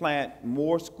then plant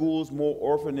more schools, more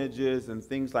orphanages, and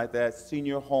things like that,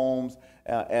 senior homes,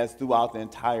 as throughout the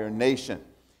entire nation.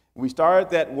 We started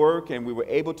that work, and we were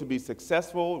able to be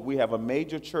successful. We have a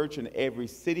major church in every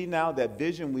city now. That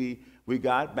vision we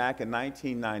got back in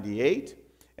 1998,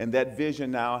 and that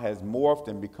vision now has morphed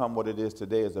and become what it is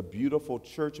today, as a beautiful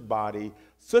church body,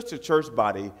 such a church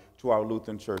body to our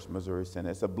Lutheran Church Missouri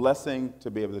Synod. It's a blessing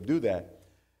to be able to do that.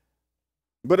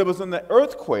 But it was in the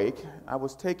earthquake. I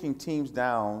was taking teams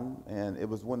down, and it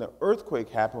was when the earthquake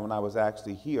happened when I was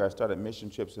actually here. I started mission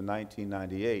trips in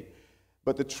 1998.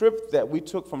 But the trip that we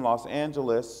took from Los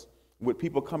Angeles, with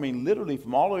people coming literally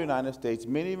from all over the United States,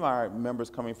 many of our members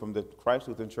coming from the Christ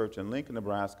Lutheran Church in Lincoln,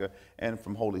 Nebraska, and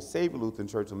from Holy Savior Lutheran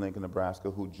Church in Lincoln,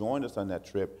 Nebraska, who joined us on that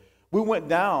trip. We went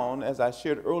down, as I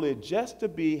shared earlier, just to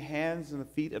be hands and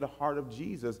feet at the heart of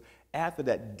Jesus after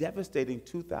that devastating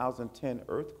 2010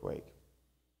 earthquake.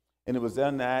 And it was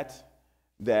then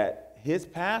that his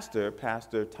pastor,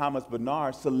 Pastor Thomas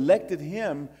Bernard, selected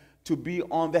him to be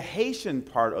on the Haitian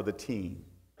part of the team.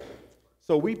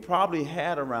 So we probably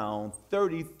had around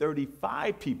 30,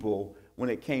 35 people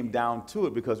when it came down to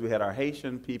it, because we had our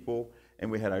Haitian people and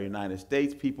we had our United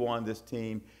States people on this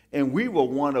team. And we were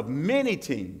one of many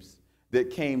teams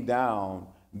that came down,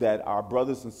 that our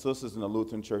brothers and sisters in the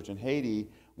Lutheran Church in Haiti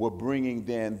were bringing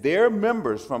then their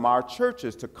members from our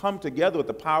churches to come together with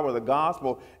the power of the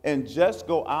gospel and just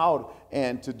go out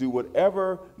and to do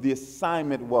whatever the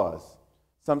assignment was.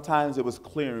 Sometimes it was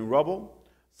clearing rubble.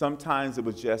 Sometimes it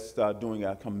was just doing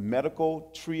a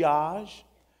medical triage.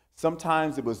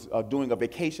 Sometimes it was doing a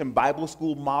vacation Bible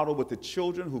school model with the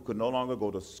children who could no longer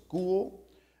go to school.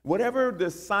 Whatever the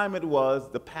assignment was,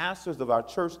 the pastors of our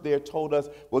church there told us,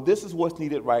 well, this is what's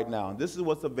needed right now, and this is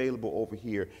what's available over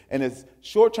here. And as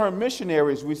short-term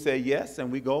missionaries, we say yes,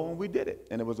 and we go and we did it.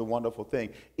 And it was a wonderful thing.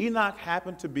 Enoch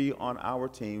happened to be on our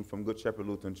team from Good Shepherd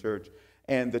Lutheran Church,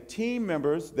 and the team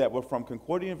members that were from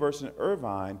Concordia University in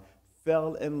Irvine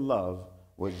fell in love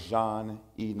with John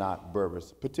Enoch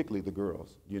Burris, particularly the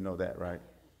girls. You know that, right?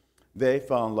 They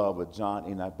fell in love with John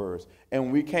Enoch Burris. And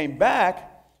when we came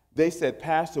back, they said,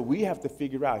 Pastor, we have to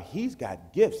figure out, he's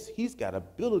got gifts, he's got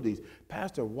abilities.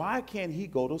 Pastor, why can't he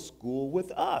go to school with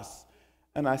us?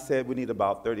 And I said, we need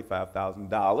about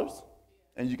 $35,000,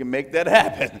 and you can make that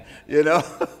happen, you know?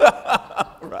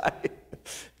 Right?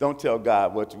 Don't tell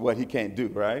God what he can't do,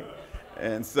 right?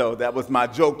 And so that was my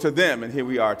joke to them, and here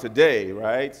we are today,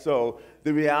 right? So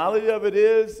the reality of it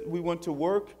is we went to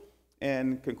work,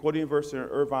 and Concordia University in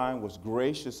Irvine was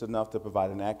gracious enough to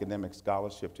provide an academic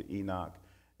scholarship to Enoch.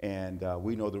 And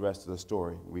we know the rest of the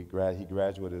story. He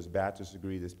graduated his bachelor's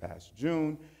degree this past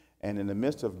June, and in the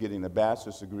midst of getting the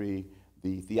bachelor's degree,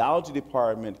 the theology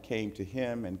department came to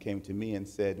him and came to me and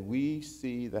said, we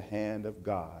see the hand of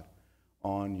God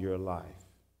on your life.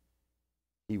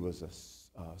 He was a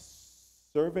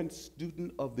servant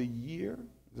student of the year,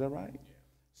 is that right? Yeah.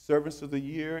 Servants of the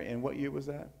year, and what year was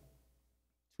that?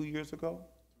 2 years ago?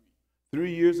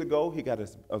 3 years ago, he got an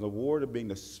award of being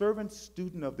the servant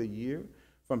student of the year.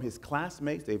 From his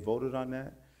classmates, they voted on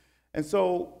that. And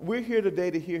so we're here today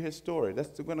to hear his story.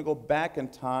 We're going to go back in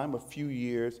time a few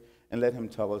years and let him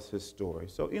tell us his story.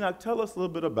 So, Enoch, tell us a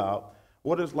little bit about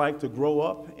what it's like to grow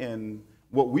up in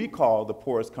what we call the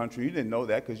poorest country. You didn't know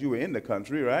that because you were in the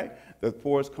country, right? The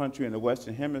poorest country in the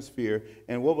Western Hemisphere,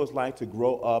 and what it was like to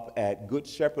grow up at Good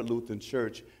Shepherd Lutheran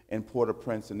Church in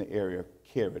Port-au-Prince in the area,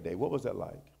 Caraday. What was that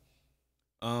like?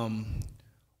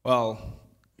 Well,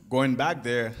 going back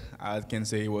there, I can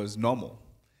say it was normal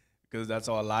because that's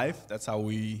our life. That's how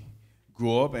we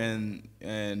grew up, and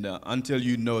until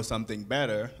you know something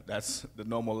better, that's the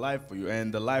normal life for you.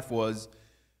 And the life was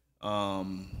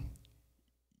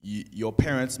your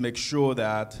parents make sure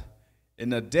that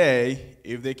in a day,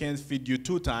 if they can't feed you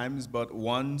 2 times, but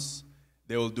once,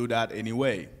 they will do that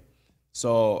anyway.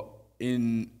 So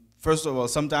first of all,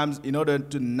 sometimes in order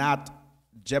to not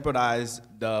jeopardize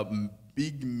the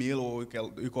big meal, or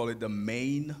we call it the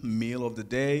main meal of the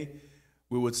day,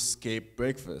 we would skip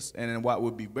breakfast. And then what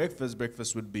would be breakfast?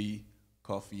 Breakfast would be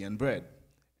coffee and bread.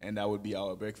 And that would be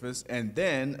our breakfast. And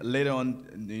then later on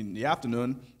in the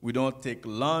afternoon, we don't take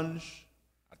lunch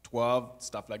at 12,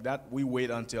 stuff like that. We wait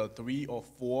until 3 or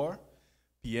 4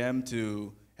 p.m.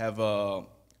 to have a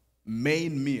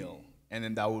main meal. And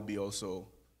then that would be also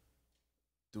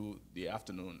to the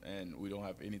afternoon, and we don't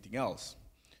have anything else.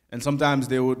 And sometimes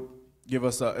they would give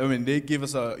us they give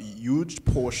us a huge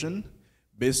portion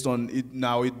based on it.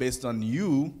 Now it's based on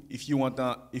you. If you want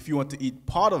to eat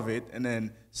part of it and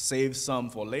then save some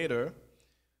for later,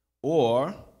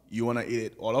 or you want to eat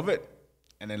it, all of it,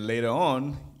 and then later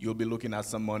on you'll be looking at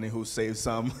somebody who saved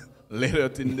some later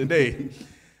in the day.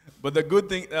 But the good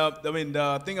thing,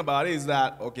 the thing about it is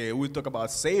that, okay, we talk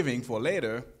about saving for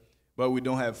later, but we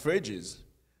don't have fridges,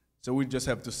 so we just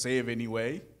have to save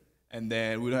anyway. And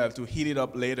then we don't have to heat it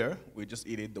up later. We just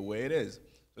eat it the way it is.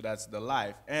 So that's the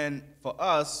life. And for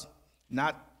us,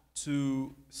 not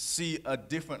to see a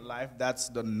different life, that's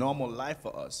the normal life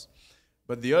for us.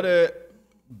 But the other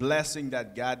blessing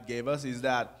that God gave us is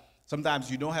that sometimes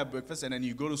you don't have breakfast, and then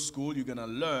you go to school, you're going to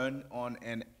learn on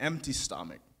an empty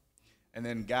stomach. And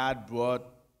then God brought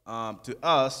to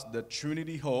us the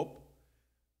Trinity Hope.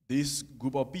 This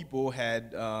group of people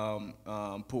had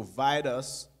provide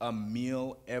us a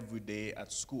meal every day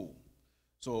at school.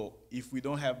 So if we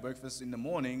don't have breakfast in the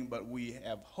morning, but we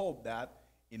have hope that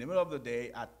in the middle of the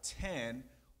day at 10,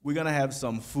 we're going to have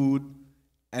some food,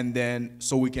 and then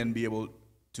so we can be able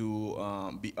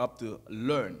to be up to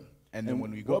learn. And then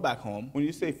when we go back home. When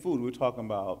you say food, we're talking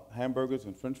about hamburgers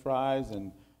and French fries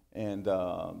and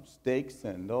steaks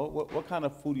and what kind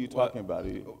of food are you talking about?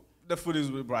 The food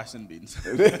is with rice and beans.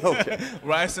 Okay.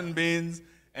 Rice and beans,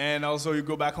 and also you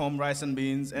go back home, rice and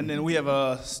beans, and then we have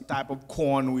a type of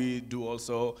corn we do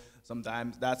also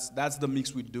sometimes. That's the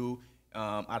mix we do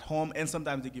at home, and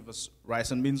sometimes they give us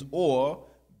rice and beans or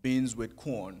beans with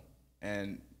corn,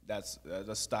 and that's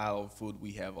the style of food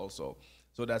we have also.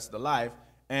 So that's the life,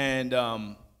 and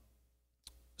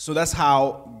so that's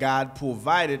how God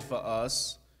provided for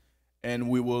us, and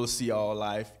we will see our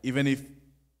life, even if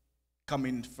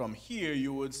coming from here,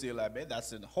 you would say, like, man,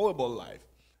 that's a horrible life.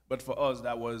 But for us,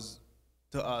 that was,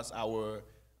 to us, our,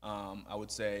 I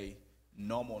would say,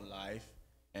 normal life.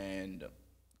 And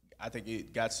I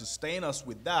think God sustained us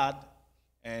with that.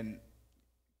 And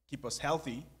keep us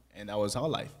healthy, and that was our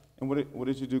life. And what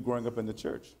did you do growing up in the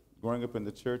church? Growing up in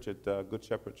the church at Good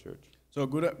Shepherd Church? So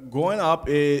growing up,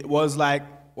 it was like,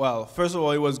 well, first of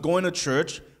all, it was going to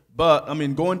church, but,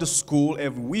 going to school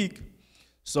every week.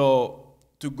 So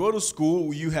to go to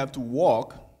school, you have to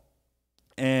walk,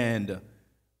 and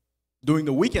during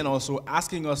the weekend also,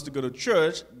 asking us to go to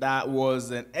church, that was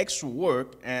an extra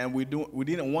work, and we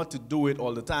didn't want to do it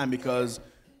all the time because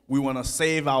we want to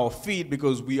save our feet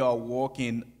because we are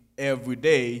walking every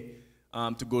day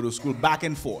to go to school back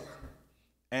and forth.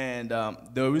 And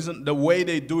the way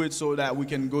they do it so that we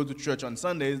can go to church on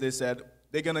Sundays, they said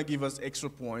they're going to give us extra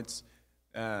points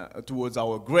towards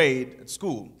our grade at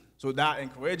school. So that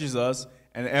encourages us,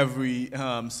 and every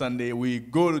Sunday we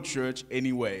go to church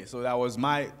anyway. So that was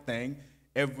my thing.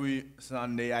 Every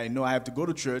Sunday I know I have to go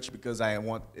to church because I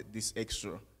want this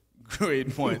extra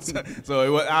grade points.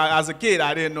 So as a kid,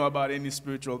 I didn't know about any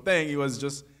spiritual thing. It was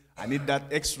just, I need that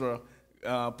extra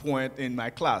point in my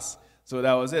class. So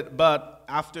that was it. But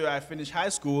after I finished high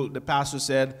school, the pastor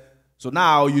said, so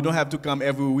now you don't have to come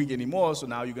every week anymore, so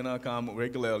now you're going to come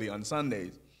regularly on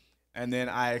Sundays. And then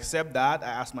I accept that. I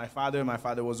asked my father. My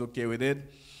father was okay with it.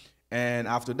 And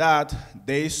after that,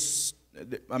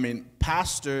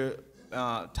 Pastor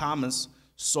Thomas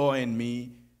saw in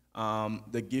me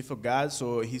the gift of God.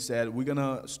 So he said, we're going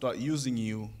to start using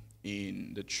you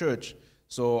in the church.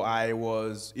 So I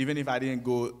was, even if I didn't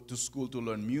go to school to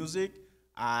learn music,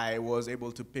 I was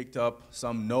able to pick up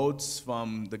some notes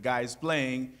from the guys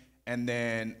playing. And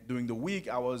then during the week,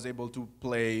 I was able to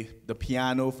play the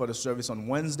piano for the service on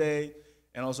Wednesday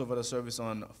and also for the service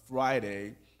on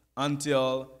Friday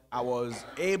until I was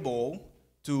able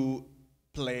to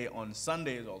play on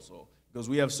Sundays also, because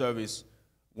we have service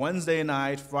Wednesday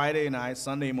night, Friday night,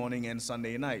 Sunday morning, and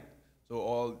Sunday night.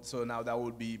 So now that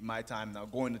would be my time now,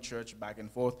 going to church back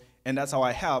and forth, and that's how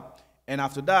I help. And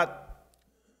after that,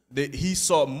 he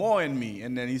saw more in me,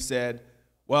 and then he said,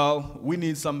 well, we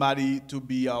need somebody to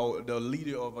be the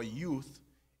leader of a youth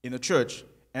in the church.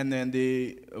 And then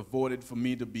they voted for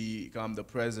me to become the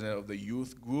president of the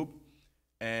youth group.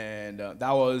 And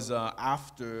that was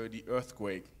after the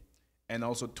earthquake. And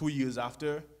also 2 years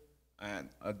after, and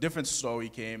a different story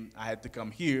came. I had to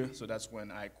come here, so that's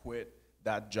when I quit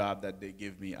that job that they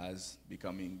gave me as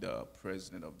becoming the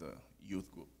president of the youth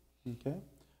group. Okay.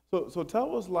 So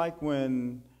tell us, like,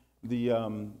 when the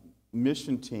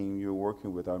mission team you're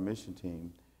working with, our mission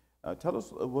team, tell us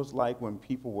what it was like when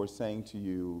people were saying to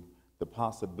you the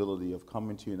possibility of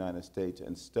coming to the United States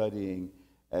and studying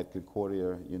at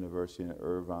Concordia University in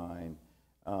Irvine.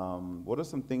 What are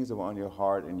some things that were on your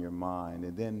heart and your mind?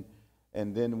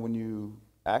 And then when you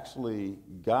actually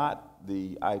got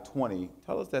the I-20,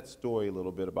 tell us that story a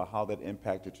little bit about how that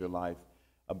impacted your life,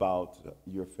 about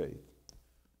your faith.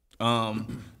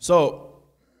 So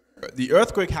the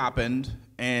earthquake happened,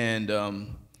 and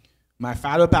my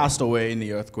father passed away in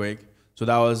the earthquake. So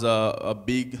that was a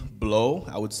big blow,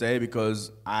 I would say,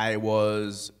 because I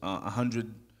was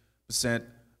 100%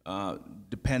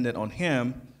 dependent on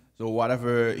him. So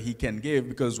whatever he can give,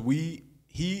 because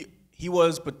he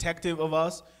was protective of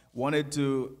us, wanted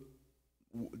to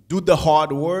do the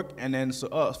hard work, and then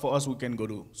for us we can go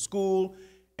to school,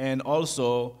 and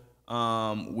also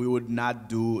we would not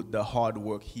do the hard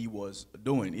work he was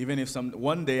doing. Even if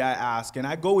one day I asked, can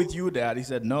I go with you, Dad? He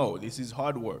said, no, this is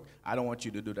hard work. I don't want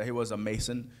you to do that. He was a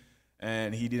Mason,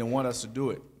 and he didn't want us to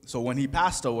do it. So when he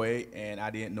passed away, and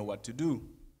I didn't know what to do.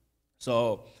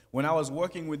 So when I was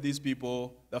working with these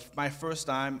people, my first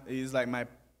time is like my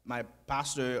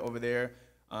pastor over there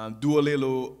do a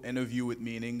little interview with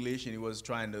me in English, and he was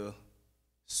trying to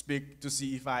speak to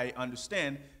see if I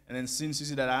understand. And then since he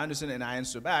said that I understand and I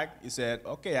answer back, he said,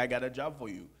 okay, I got a job for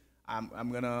you. I'm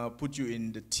going to put you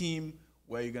in the team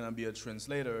where you're going to be a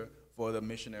translator for the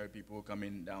missionary people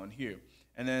coming down here.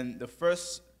 And then the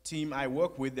first team I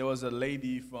worked with, there was a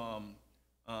lady from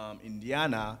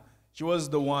Indiana. She was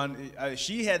the one,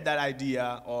 she had that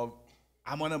idea of,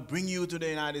 I'm going to bring you to the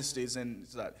United States. And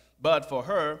but for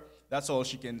her, that's all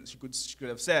she could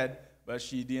have said, but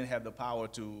she didn't have the power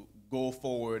to go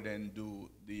forward and do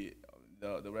the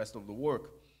rest of the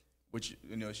work, which,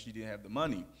 she didn't have the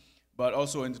money. But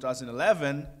also in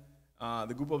 2011,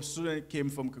 the group of students came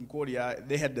from Concordia.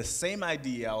 They had the same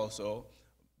idea also,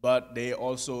 but they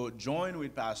also joined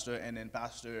with Pastor, and then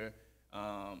Pastor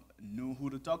knew who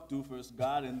to talk to, first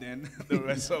God, and then the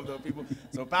rest of the people.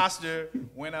 So Pastor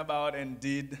went about and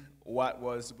did what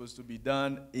was supposed to be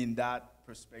done in that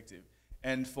perspective.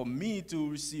 And for me to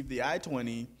receive the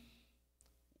I-20,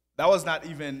 that was not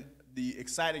even the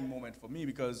exciting moment for me,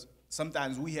 because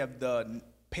sometimes we have the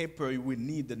paper we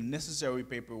need, the necessary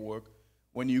paperwork.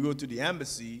 when you go to the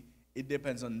embassy, it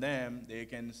depends on them. They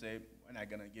can say, we're not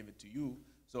going to give it to you.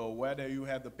 So whether you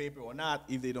have the paper or not,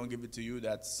 if they don't give it to you,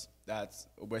 that's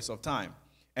a waste of time.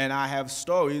 And I have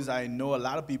stories. I know a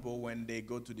lot of people, when they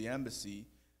go to the embassy,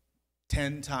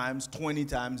 10 times, 20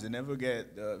 times, they never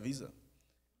get the visa.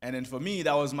 And then for me,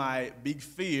 that was my big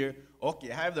fear.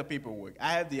 Okay, I have the paperwork.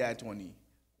 I have the I-20.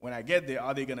 When I get there,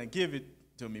 are they going to give it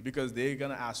to me? Because they're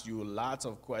going to ask you lots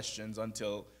of questions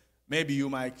until maybe you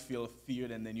might feel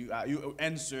feared, and then you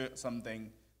answer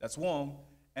something that's wrong,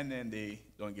 and then they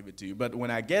don't give it to you. But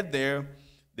when I get there,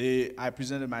 I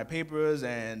presented my papers,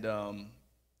 and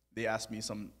they asked me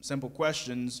some simple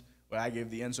questions where I gave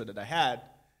the answer that I had,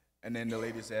 and then the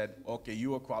lady said, "Okay,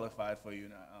 you are qualified for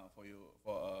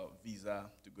a visa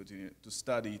to go to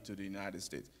study to the United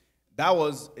States." That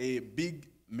was a big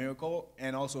miracle,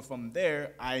 and also from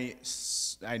there, I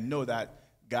know that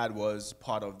God was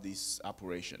part of this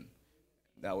operation.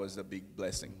 That was a big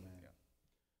blessing. Yeah.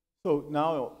 So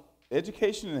now,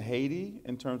 education in Haiti,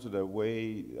 in terms of the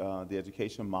way the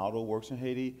education model works in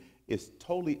Haiti, is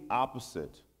totally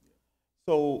opposite.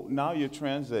 So now you're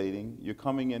translating, you're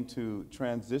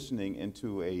transitioning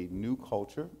into a new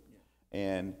culture.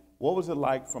 And what was it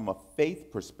like from a faith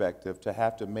perspective to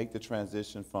have to make the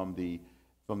transition from the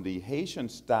Haitian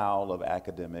style of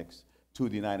academics to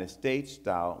the United States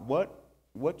style?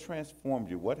 What transformed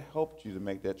you? What helped you to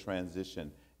make that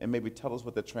transition? And maybe tell us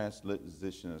what the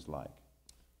transition is like.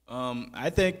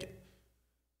 I think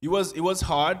it was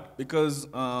hard because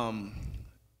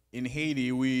in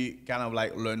Haiti we kind of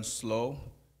like learn slow,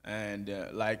 and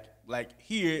like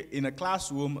here in a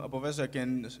classroom, a professor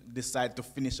can decide to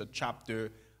finish a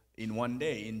chapter in 1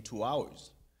 day, in 2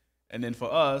 hours, and then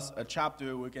for us a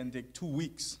chapter we can take 2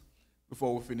 weeks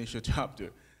before we finish a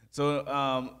chapter. So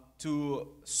to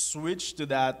switch to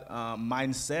that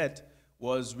mindset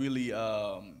was really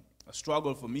a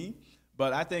struggle for me.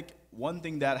 But I think one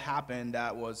thing that happened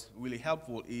that was really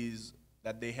helpful is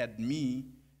that they had me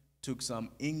took some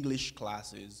English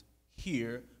classes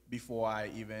here before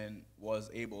I even was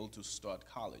able to start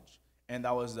college. And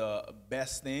that was the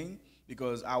best thing,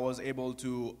 because I was able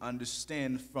to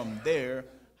understand from there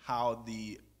how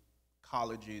the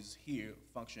colleges here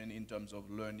function in terms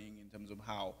of learning, in terms of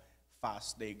how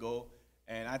fast they go.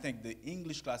 And I think the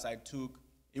English class I took,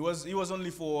 it was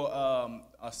only for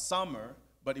a summer,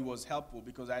 but it was helpful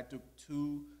because I took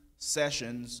 2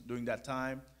 sessions during that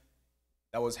time.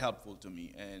 That was helpful to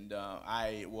me, and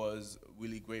I was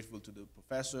really grateful to the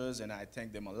professors, and I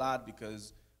thank them a lot,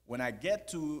 because when I get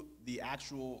to the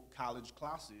actual college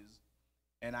classes,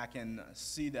 and I can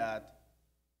see that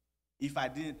if I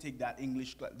didn't take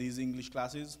these English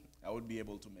classes, I would be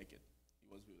able to make it. It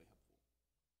was really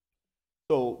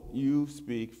helpful. So you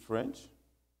speak French,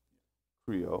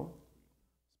 Creole,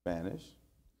 Spanish,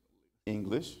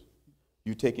 English.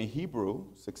 You've taken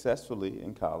Hebrew successfully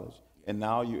in college, and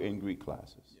now you're in Greek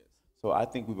classes. Yes. So I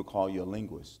think we would call you a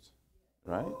linguist,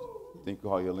 right? I think we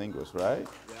call you a linguist, right?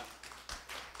 Yeah.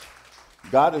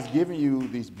 God has given you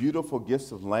these beautiful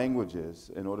gifts of languages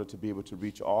in order to be able to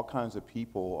reach all kinds of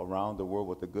people around the world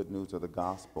with the good news of the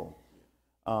gospel.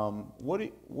 What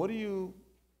do you,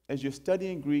 as you're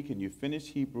studying Greek and you finish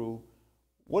Hebrew,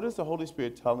 what is the Holy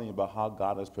Spirit telling you about how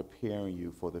God is preparing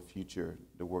you for the future,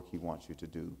 the work He wants you to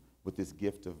do with this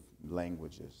gift of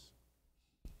languages?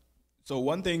 So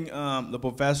one thing the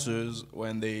professors,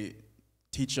 when they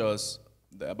teach us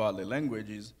about the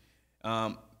languages,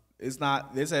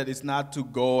 they said it's not to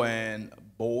go and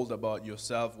bold about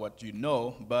yourself, what you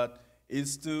know, but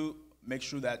it's to make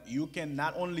sure that you can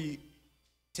not only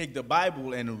take the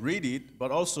Bible and read it, but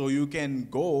also you can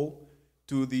go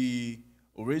to the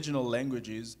original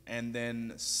languages and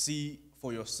then see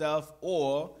for yourself,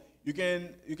 or you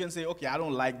can say, okay, I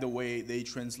don't like the way they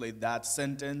translate that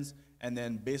sentence, and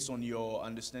then based on your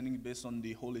understanding, based on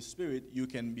the Holy Spirit, you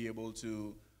can be able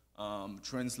to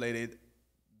translate it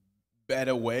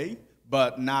better way,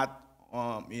 but not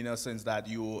in a sense that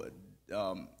you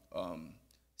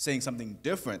saying something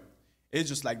different. It's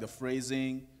just like the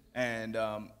phrasing, and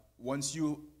once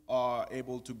you are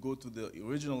able to go to the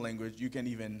original language, you can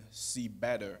even see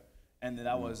better. And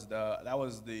that was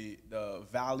the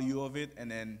value of it. And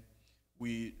then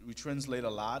we translate a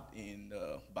lot in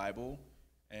the Bible,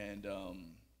 and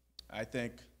I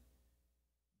think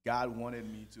God wanted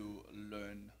me to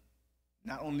learn,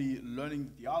 not only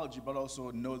learning theology, but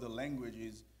also know the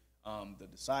languages the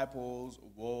disciples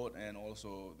wrote, and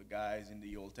also the guys in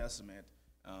the Old Testament,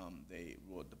 they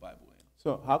wrote the Bible in.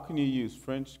 So how can you use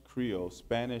French, Creole,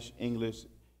 Spanish, English,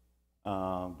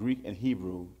 Greek, and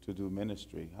Hebrew to do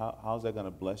ministry? How's that going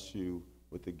to bless you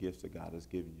with the gifts that God has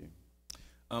given you?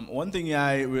 One thing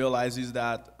I realized is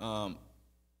that,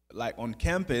 like on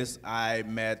campus, I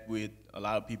met with a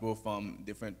lot of people from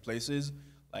different places,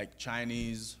 like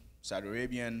Chinese, Saudi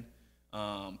Arabian,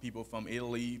 people from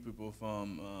Italy, people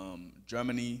from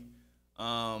Germany.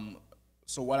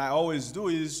 So what I always do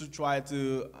is to try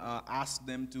to ask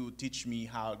them to teach me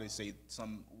how they say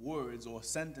some words or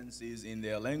sentences in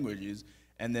their languages.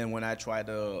 And then when I try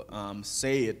to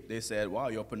say it, they said, wow,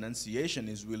 your pronunciation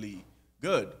is really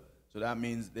good. So that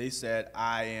means they said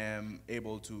I am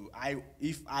able to,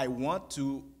 if I want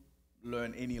to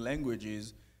learn any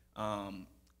languages,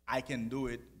 I can do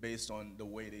it based on the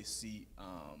way they see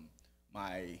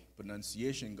my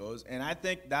pronunciation goes. And I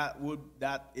think that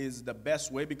is the best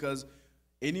way, because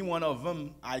any one of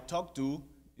them I talk to,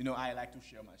 I like to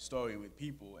share my story with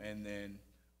people. And then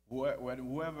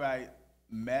whoever I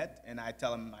met and I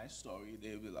tell them my story,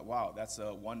 they'll be like, wow, that's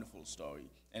a wonderful story.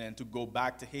 And then to go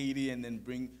back to Haiti and then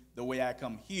bring the way I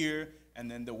come here,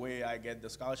 and then the way I get the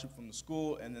scholarship from the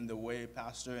school, and then the way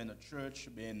pastor and the church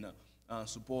been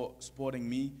supporting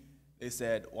me, they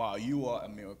said, wow, you are a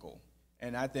miracle.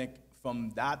 And I think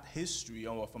from that history,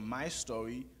 or from my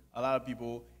story, a lot of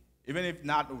people, even if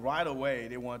not right away,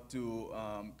 they want to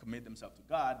commit themselves to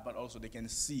God, but also they can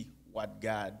see what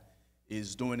God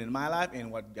is doing in my life and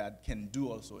what God can do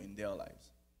also in their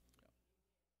lives.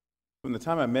 From the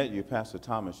time I met you, Pastor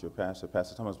Thomas, your pastor,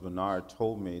 Pastor Thomas Bernard,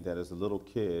 told me that as a little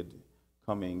kid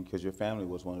coming, because your family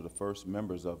was one of the first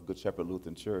members of Good Shepherd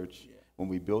Lutheran Church, when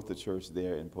we built the church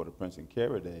there in Port-au-Prince and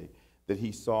Caraday, that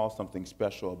he saw something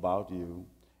special about you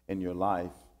in your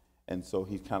life, and so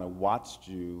he kind of watched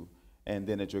you. And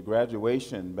then at your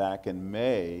graduation back in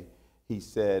May, he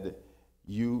said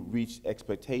you reached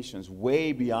expectations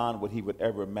way beyond what he would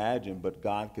ever imagine, but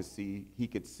he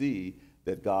could see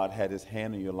that God had his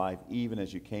hand in your life even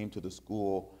as you came to the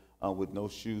school with no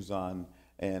shoes on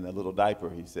and a little diaper,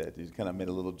 he said. He kind of made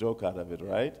a little joke out of it,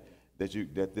 right?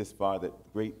 That this far, that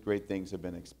great things have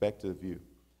been expected of you.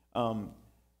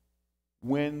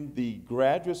 When the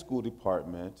graduate school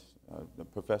department,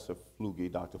 Professor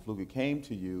Fluge, Dr. Fluge, came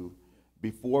to you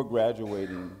before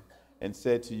graduating and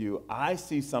said to you, I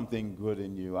see something good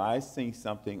in you, I see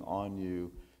something on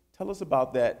you. Tell us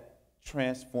about that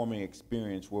transforming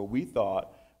experience where we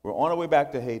thought we're on our way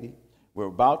back to Haiti, we're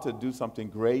about to do something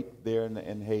great there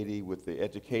in Haiti with the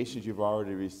educations you've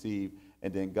already received,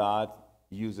 and then God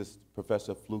uses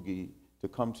Professor Fluge to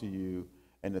come to you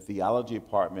in the theology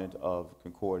department of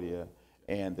Concordia,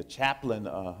 and the chaplain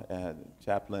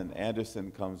Anderson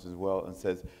comes as well and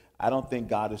says, I don't think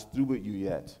God is through with you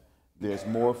yet. There's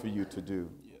more for you to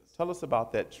do. Yes. Tell us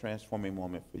about that transforming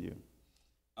moment for you.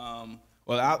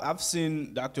 Well, I've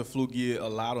seen Dr. Fluge a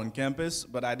lot on campus,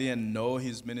 but I didn't know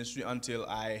his ministry until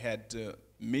I had to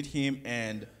meet him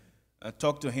and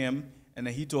talk to him. And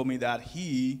he told me that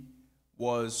he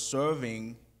was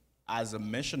serving as a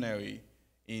missionary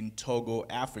in Togo,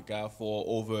 Africa for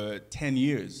over 10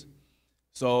 years.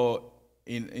 So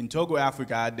in Togo,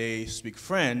 Africa, they speak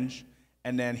French,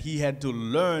 and then he had to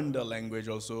learn the language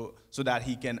also so that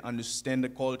he can understand the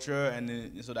culture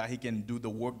and so that he can do the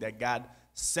work that God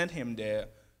sent him there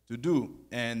to do.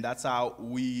 And that's how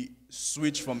we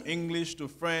switch from English to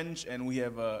French, and we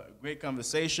have a great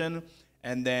conversation.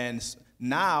 And then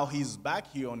now he's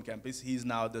back here on campus. He's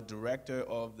now the director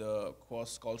of the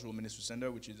Cross Cultural Ministry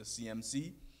Center, which is a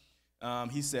CMC.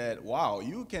 He said, wow,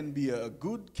 you can be a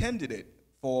good candidate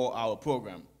for our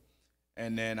program.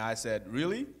 And then I said,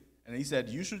 really? And he said,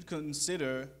 you should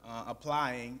consider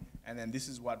applying, and then this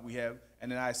is what we have. And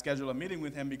then I scheduled a meeting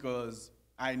with him because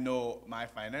I know my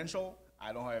financial,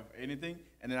 I don't have anything.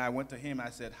 And then I went to him,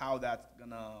 I said, how that's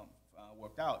gonna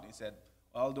work out? He said,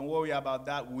 well, don't worry about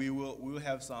that. We will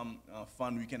have some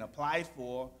fund we can apply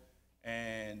for,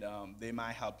 and they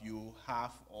might help you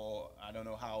half, or I don't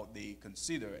know how they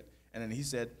consider it. And then he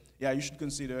said, yeah, you should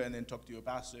consider and then talk to your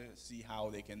pastor, see how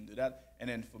they can do that. And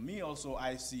then for me also,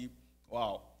 I see,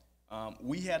 wow,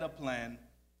 we had a plan,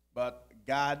 but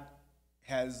God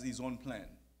has his own plan,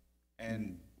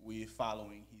 and we're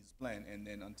following his plan. And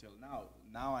then until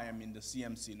now I am in the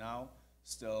CMC now,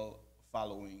 still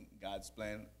following God's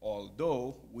plan,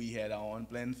 although we had our own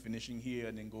plan, finishing here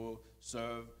and then go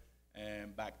serve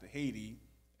and back to Haiti.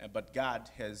 But God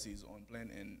has his own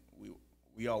plan, and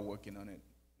we are working on it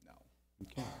now.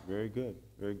 Okay, very good,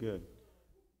 very good.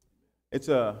 It's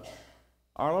all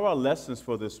of our lessons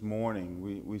for this morning.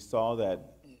 We saw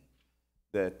that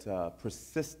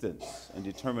persistence and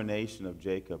determination of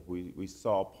Jacob. We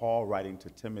saw Paul writing to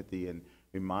Timothy and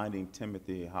reminding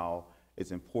Timothy how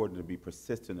it's important to be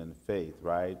persistent in faith,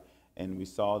 right? And we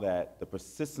saw that the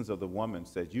persistence of the woman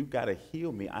said, you've got to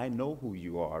heal me. I know who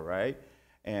you are, right?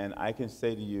 And I can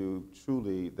say to you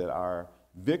truly that our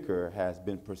vicar has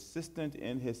been persistent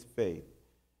in his faith,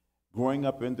 growing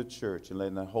up in the church and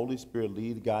letting the Holy Spirit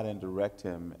lead God and direct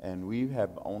him. And we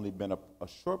have only been a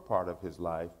short part of his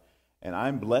life, and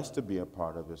I'm blessed to be a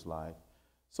part of his life.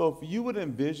 So if you would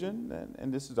envision,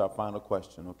 and this is our final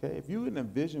question, okay? If you would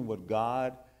envision what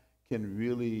God can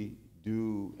really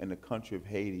do in the country of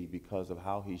Haiti because of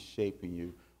how he's shaping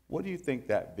you, what do you think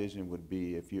that vision would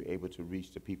be if you're able to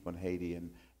reach the people in Haiti and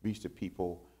reach the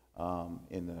people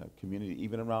in the community,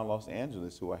 even around Los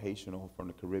Angeles, who are Haitian or from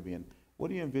the Caribbean? What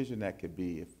do you envision that could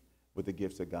be if, with the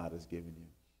gifts that God has given you?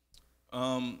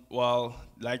 Well,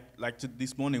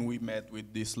 this morning we met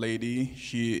with this lady.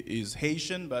 She is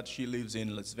Haitian, but she lives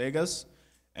in Las Vegas,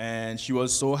 and she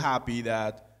was so happy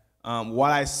that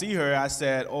while I see her, I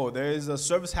said, "Oh, there is a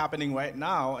service happening right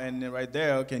now, and right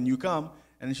there, can you come?"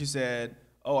 And she said,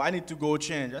 "Oh, I need to go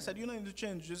change." I said, "You don't need to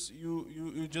change. Just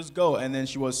you just go." And then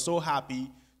she was so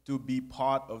happy to be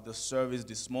part of the service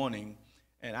this morning,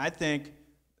 and I think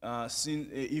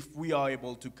if we are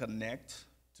able to connect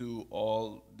to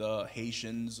all the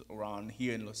Haitians around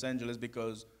here in Los Angeles,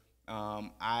 because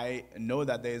I know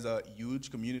that there's a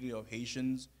huge community of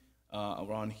Haitians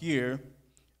around here.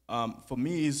 For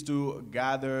me is to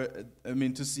gather,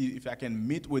 to see if I can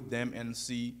meet with them and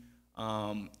see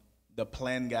the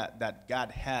plan that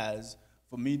God has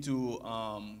for me to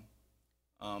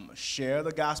share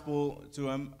the gospel to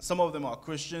them. Some of them are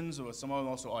Christians, or some of them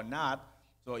also are not.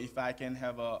 So if I can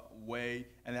have a way,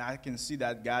 and I can see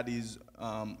that God is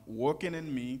working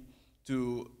in me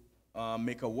to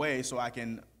make a way so I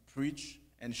can preach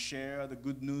and share the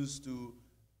good news to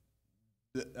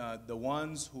the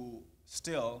ones who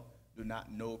still do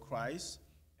not know Christ.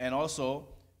 And also,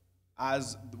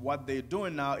 as what they're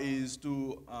doing now is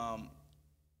to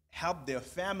help their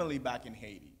family back in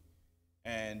Haiti.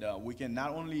 And we can not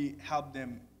only help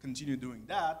them continue doing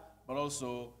that, but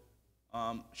also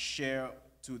share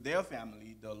to their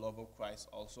family the love of Christ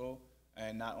also,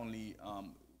 and not only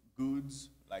goods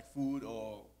like food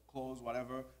or clothes,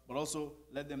 whatever, but also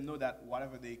let them know that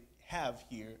whatever they have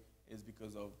here is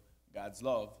because of God's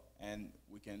love, and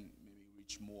we can maybe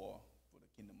reach more for the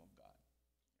kingdom of God.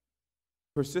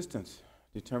 Persistence,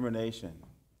 determination,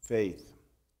 faith.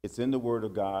 It's in the Word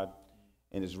of God,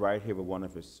 and it's right here with one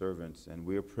of his servants. And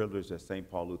we're privileged at St.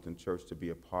 Paul Lutheran Church to be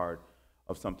a part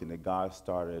of something that God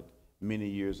started many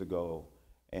years ago.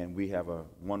 And we have a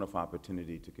wonderful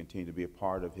opportunity to continue to be a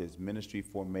part of his ministry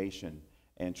formation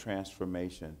and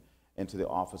transformation into the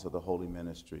office of the Holy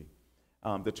Ministry.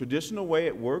 The traditional way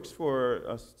it works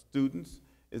for students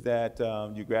is that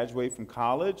you graduate from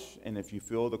college, and if you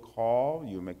feel the call,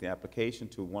 you make the application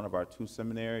to one of our two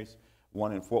seminaries,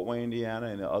 one in Fort Wayne, Indiana,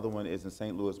 and the other one is in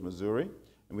St. Louis, Missouri.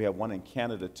 And we have one in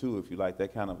Canada, too, if you like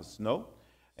that kind of a snow.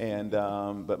 And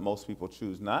but most people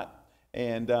choose not.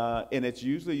 And it's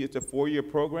usually, it's a 4-year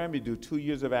program. You do 2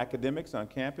 years of academics on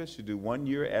campus. You do 1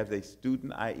 year as a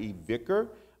student, i.e. vicar,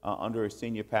 under a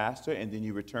senior pastor, and then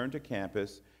you return to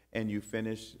campus and you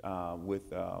finish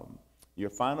with your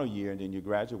final year, and then you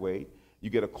graduate. You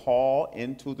get a call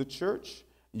into the church.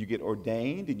 You get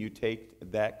ordained, and you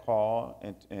take that call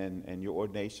and your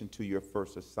ordination to your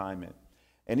first assignment.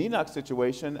 In Enoch's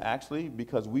situation, actually,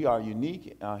 because we are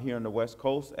unique here on the West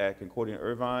Coast at Concordia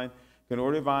Irvine,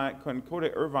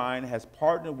 Concordia Irvine has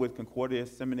partnered with Concordia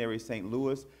Seminary St.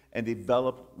 Louis and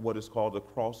developed what is called the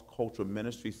Cross-Cultural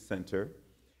Ministry Center.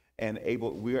 And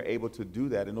we are able to do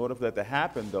that. In order for that to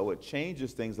happen, though, it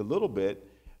changes things a little bit.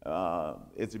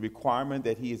 It's a requirement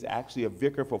that he is actually a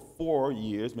vicar for 4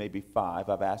 years, maybe 5.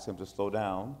 I've asked him to slow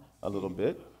down a little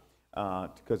bit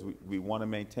because we want to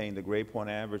maintain the grade point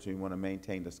average, and we want to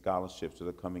maintain the scholarships that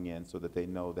are coming in so that they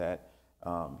know that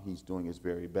he's doing his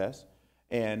very best.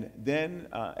 And then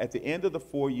at the end of the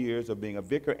 4 years of being a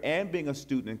vicar and being a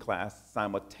student in class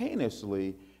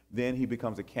simultaneously, then he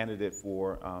becomes a candidate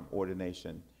for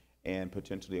ordination and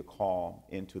potentially a call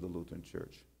into the Lutheran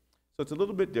Church. So it's a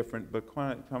little bit different, but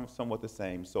somewhat the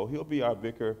same. So he'll be our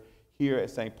vicar here at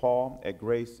St. Paul at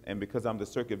Grace, and because I'm the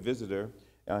circuit visitor,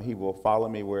 he will follow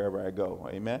me wherever I go.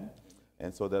 Amen?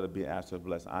 And so that'll be an absolute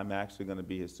blessing. I'm actually going to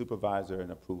be his supervisor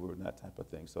and approver and that type of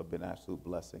thing, so it's been an absolute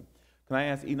blessing. Can I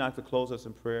ask Enoch to close us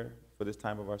in prayer for this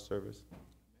time of our service?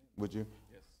 Would you?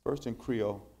 Yes. First in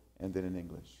Creole and then in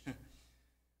English.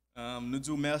 Nous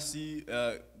disons merci,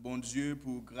 bon Dieu,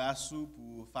 pour grâce ou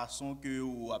pour façon que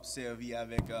vous avez servi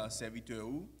avec serviteur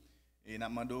ou. Et nous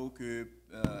demandons que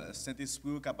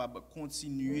Saint-Esprit soit capable de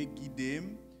continuer à guider,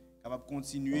 capable de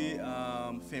continuer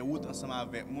à faire route ensemble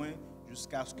avec moi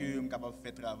jusqu'à ce que je sois capable de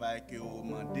faire le travail que vous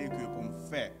demandez que pour me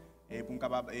faire. et pour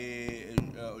capable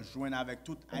joindre avec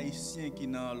tout haïtien qui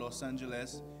dans Los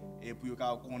Angeles et pour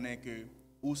capable connaître que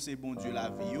où c'est bon Dieu la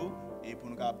vie yo, et pour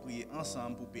nous capable prier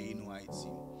ensemble pour pays nous Haïti.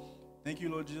 Thank you,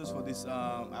 Lord Jesus, for this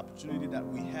opportunity that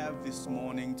we have this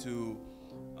morning to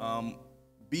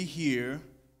be here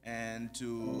and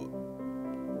to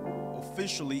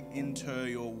officially enter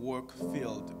your work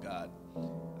field, God.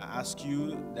 I ask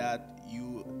you that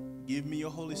you give me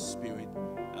your Holy Spirit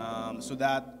so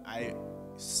that I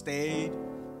stay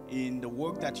in the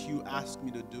work that you asked me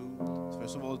to do.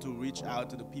 First of all, to reach out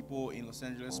to the people in Los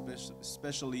Angeles,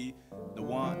 especially the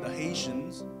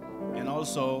Haitians, and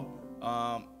also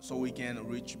so we can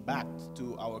reach back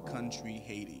to our country,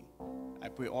 Haiti. I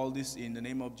pray all this in the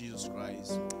name of Jesus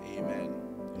Christ. Amen.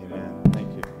 Amen.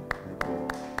 Thank you. Thank you.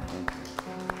 Thank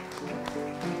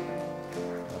you.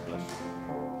 God bless you.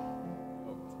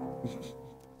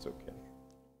 It's okay.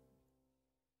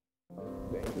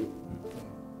 Thank you.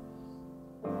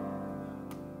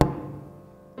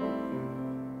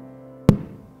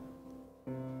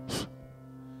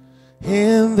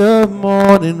 In the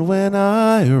morning when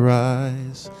I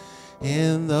rise,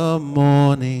 in the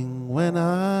morning when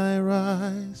I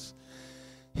rise,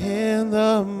 in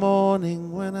the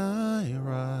morning when I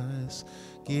rise,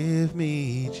 give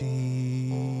me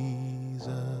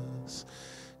Jesus,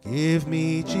 give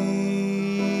me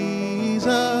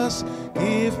Jesus,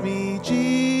 give me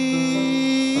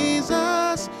Jesus.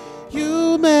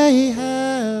 You may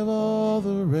have all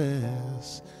the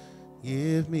rest,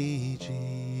 give me Jesus.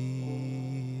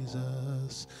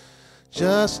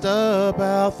 Just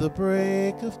about the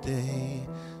break of day,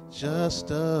 just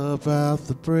about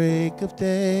the break of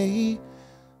day,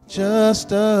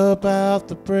 just about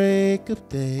the break of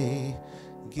day,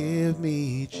 give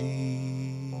me Jesus,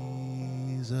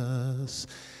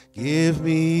 give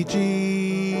me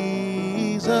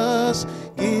Jesus,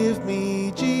 give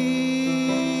me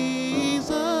Jesus.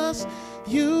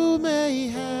 You may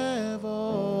have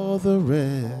all the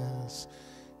rest,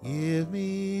 give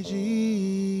me Jesus.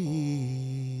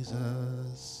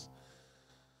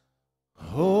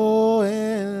 Oh,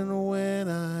 and when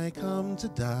I come to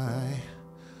die,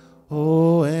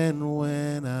 oh, and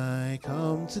when I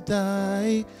come to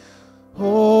die,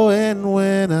 oh, and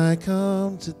when I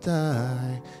come to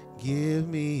die, give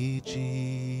me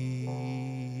Jesus,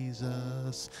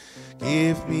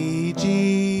 give me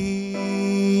Jesus,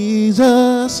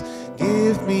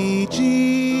 give me Jesus.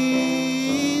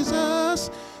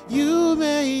 You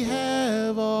may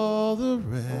have all the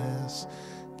rest,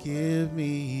 give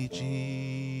me Jesus.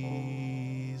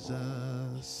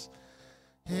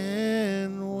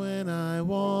 And when I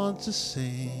want to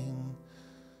sing,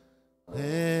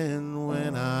 and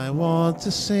when I want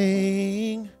to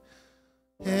sing,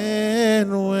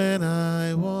 and when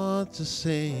I want to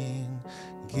sing,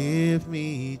 give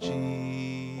me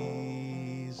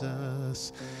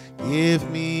Jesus, give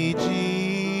me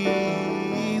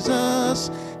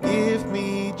Jesus, give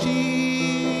me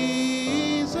Jesus.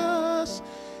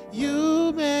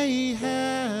 You may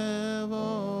have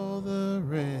all the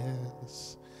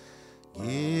rest,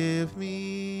 give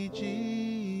me Jesus.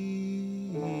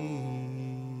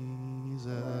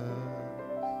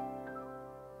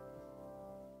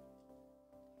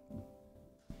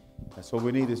 That's what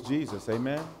we need is Jesus.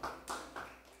 Amen.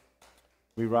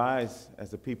 We rise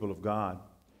as the people of God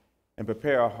and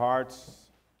prepare our hearts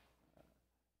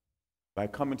by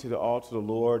coming to the altar of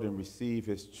the Lord and receive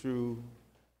his true,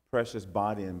 precious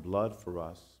body and blood for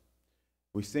us.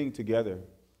 We sing together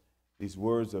these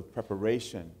words of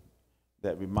preparation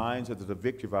that reminds us of the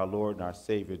victory of our Lord and our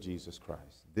Savior, Jesus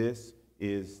Christ. This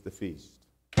is the feast.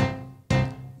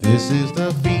 This is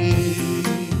the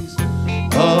feast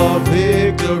of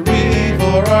victory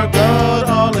for our God,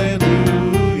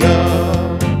 hallelujah.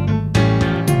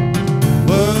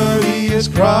 Worthy is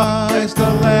Christ, the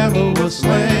Lamb who was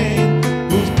slain,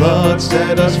 whose blood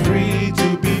set us free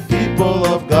to be people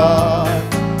of God.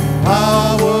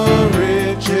 Power,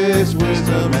 riches,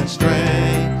 wisdom, and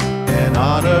strength, and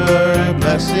honor,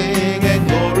 blessing, and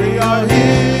glory are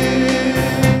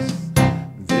his.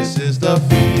 This is the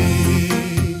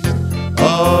feast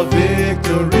of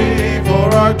victory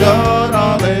for our God,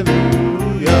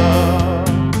 hallelujah.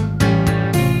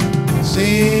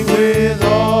 Sing with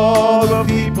all the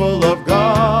people of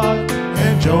God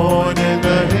and join in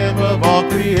the hymn of all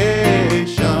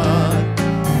creation.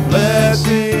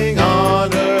 Blessing,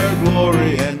 honor,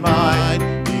 glory, and might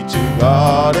be to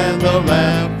God and the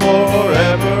Lamb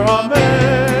forever,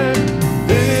 amen.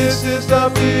 This is the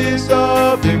feast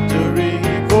of victory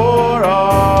for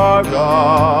our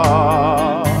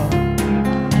God.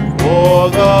 For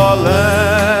the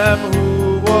Lamb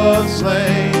who was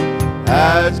slain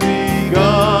has been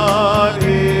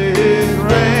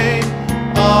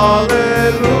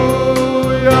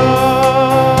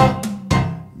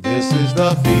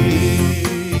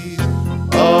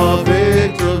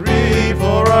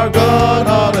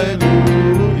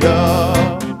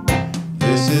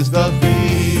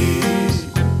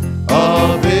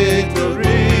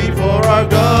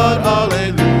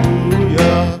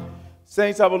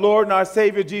Saints, our Lord and our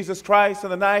Savior Jesus Christ,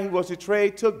 on the night he was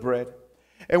betrayed, took bread.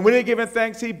 And when he had given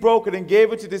thanks, he broke it and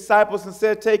gave it to the disciples and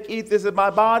said, "Take, eat, this is my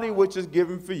body, which is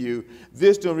given for you.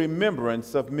 This do in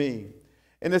remembrance of me."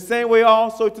 In the same way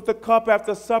also he took the cup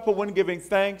after supper when giving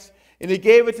thanks, and he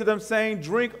gave it to them, saying,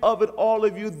 "Drink of it, all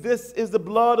of you. This is the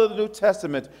blood of the New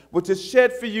Testament, which is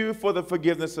shed for you for the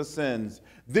forgiveness of sins.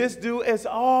 This do as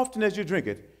often as you drink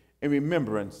it in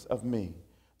remembrance of me."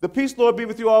 The peace, Lord, be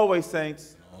with you always,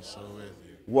 saints. Also with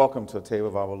you. Welcome to the table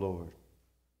of our Lord.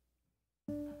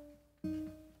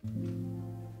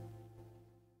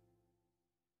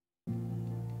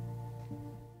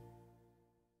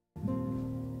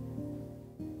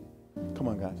 Come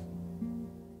on, guys.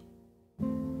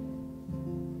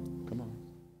 Come on.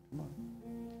 Come on.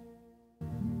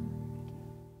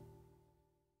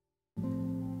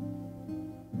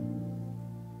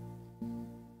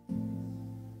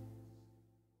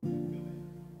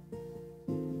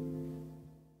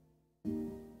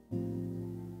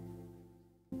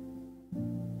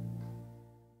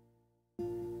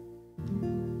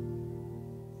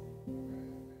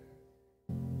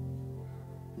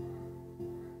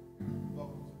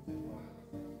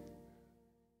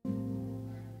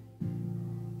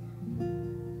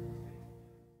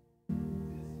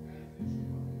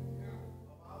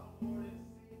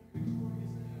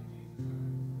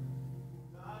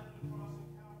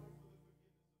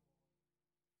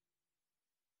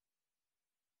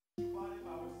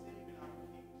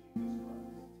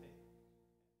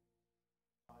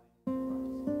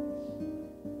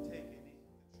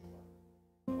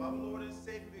 Our Lord and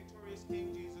Savior, victorious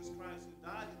King Jesus Christ, who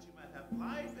died that you might have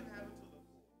life and have it to the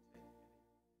full.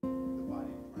 Take the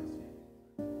body of Christ here.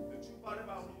 The true body of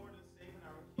our Lord and Savior,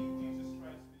 our King Jesus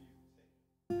Christ, for you.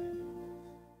 Take it.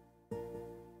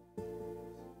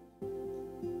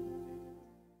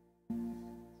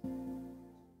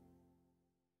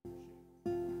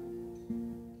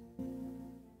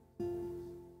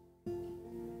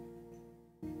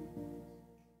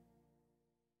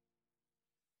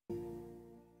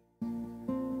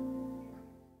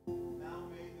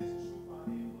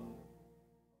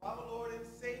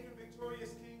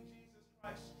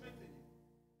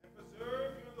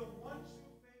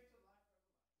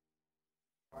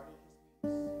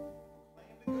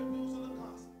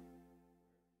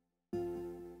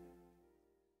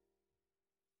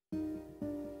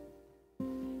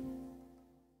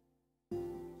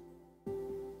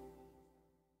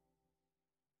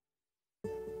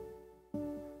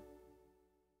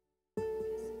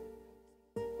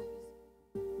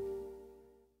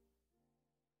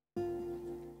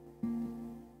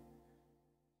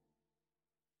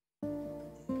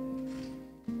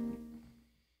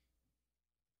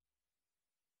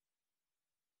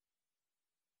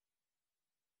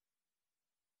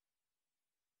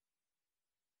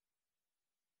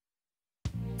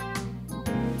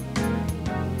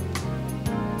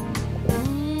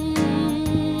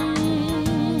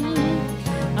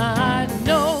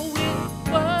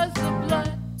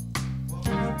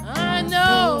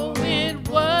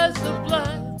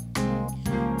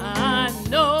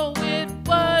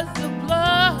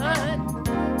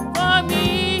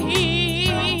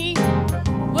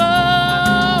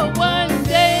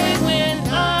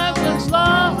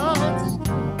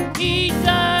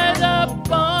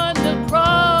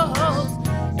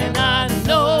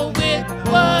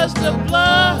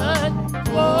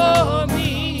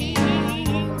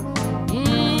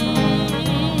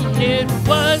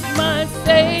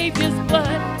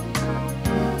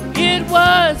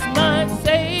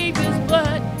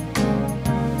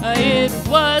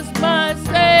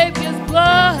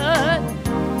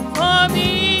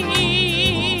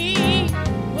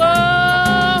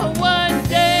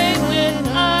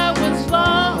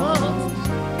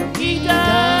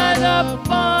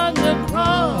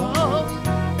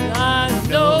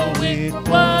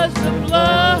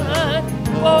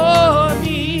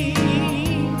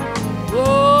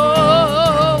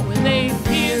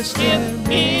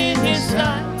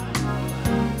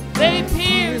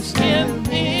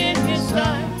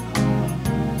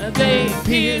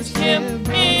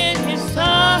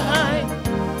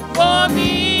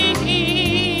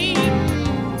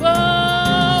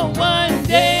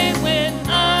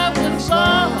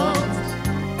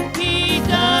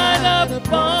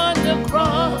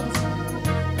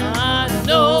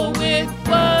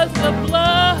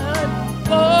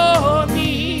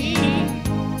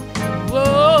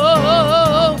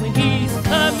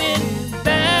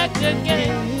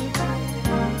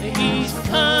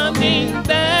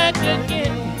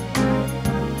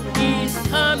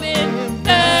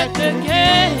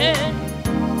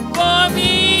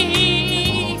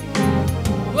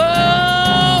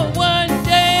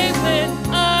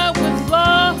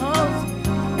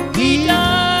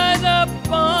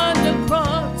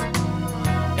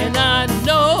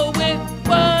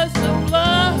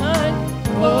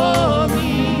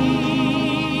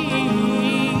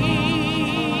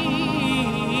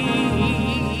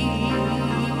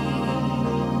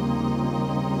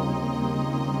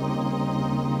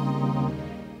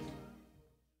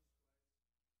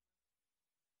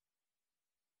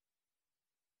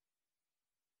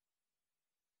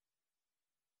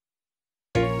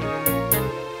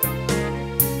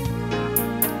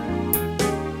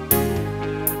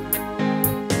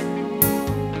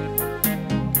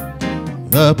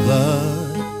 the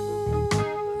blood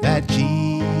that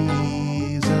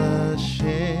Jesus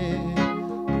shed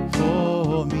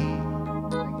for me.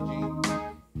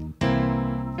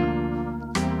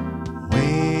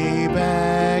 Way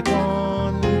back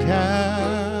on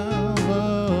Calvary,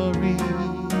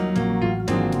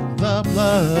 the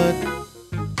blood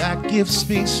that gives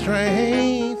me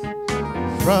strength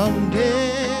from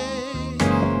day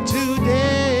to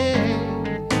day.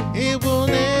 It will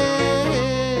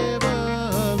never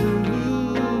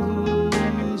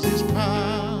lose its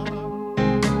power.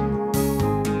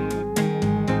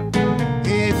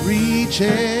 It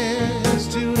reaches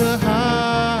to the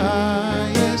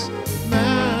highest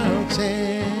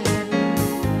mountain,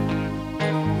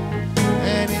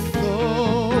 and it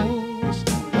flows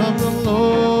from the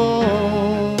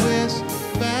lowest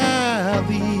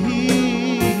valley.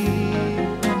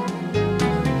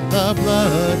 The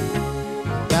blood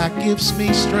that gives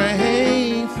me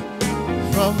strength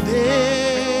from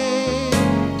day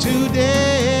to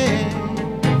day.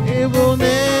 It will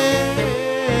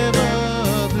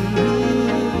never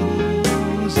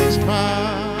lose its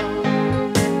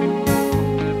power.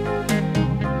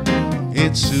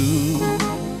 It soothes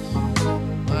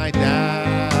my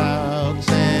doubts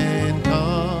and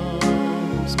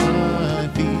calms my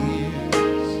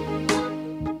fears,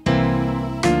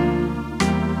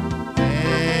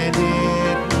 and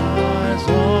it dries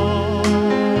all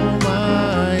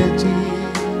my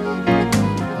tears.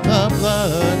 The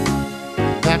blood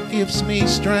that gives me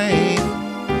strength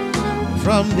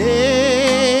from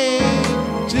day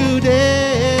to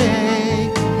day.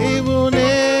 It will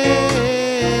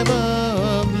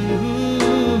never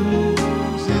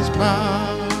lose its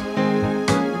power.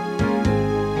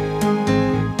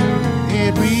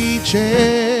 It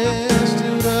reaches to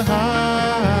the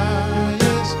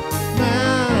highest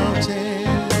mountain,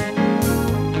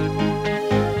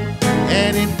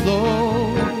 and it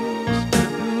flows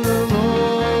through the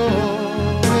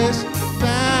lowest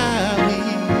valley.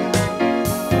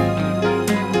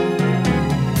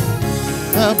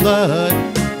 The blood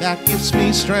that gives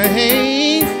me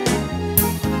strength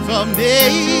from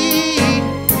day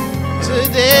to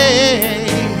day.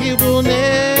 It will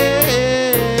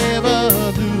never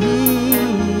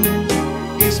lose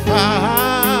its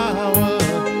power.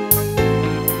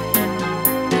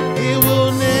 It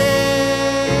will never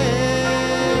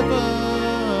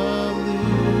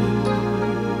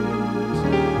lose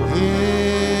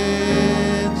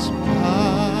its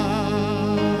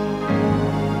power.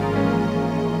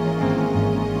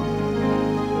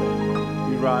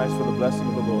 We rise for the blessing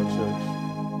of the Lord, church.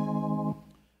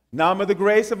 Now may the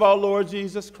grace of our Lord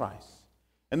Jesus Christ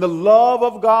and the love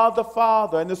of God the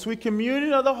Father and the sweet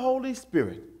communion of the Holy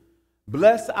Spirit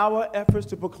bless our efforts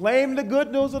to proclaim the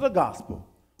good news of the gospel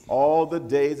all the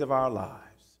days of our lives.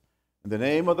 In the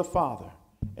name of the Father,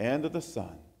 and of the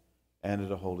Son, and of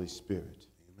the Holy Spirit.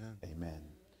 Amen. Amen.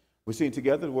 We sing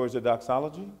together the words of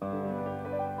doxology.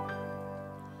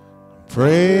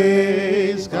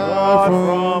 Praise God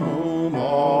from whom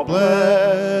all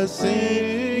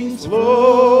blessings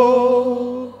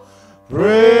flow.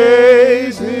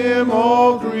 Praise Him,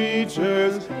 all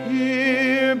creatures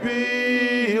here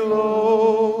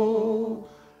below.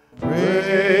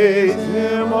 Praise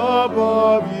Him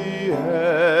above, ye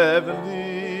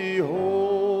heavenly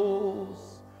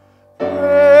hosts.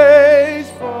 Praise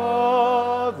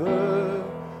Father,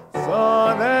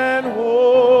 Son, and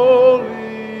Holy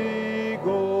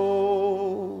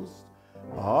Ghost.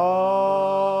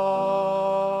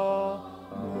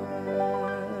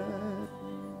 Amen.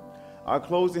 Our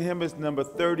closing hymn is number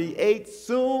 38,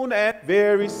 Soon and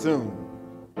Very Soon.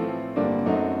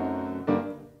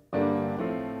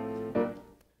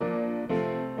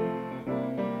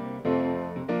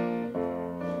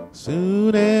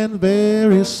 Soon and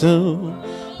very soon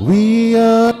we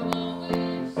are.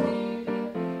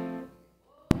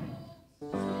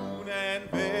 Soon and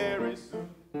very soon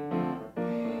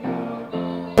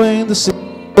going to see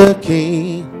the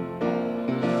King.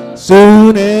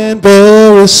 Soon and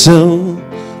very soon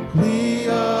we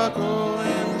are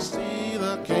going to see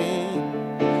the King.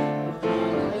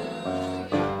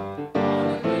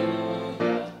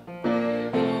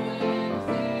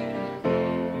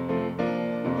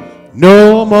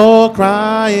 No more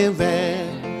crying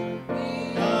then,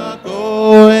 we are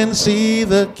going to see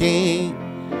the King.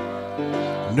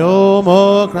 No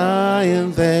more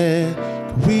crying then,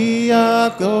 we are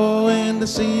going to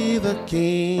see the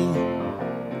King.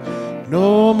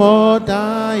 No more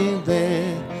dying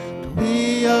there,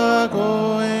 we are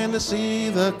going to see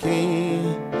the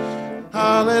King.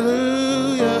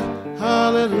 Hallelujah,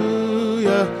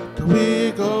 hallelujah,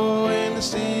 we're going to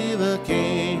see the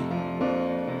King.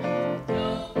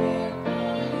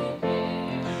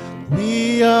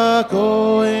 are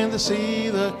going to see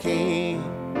the King.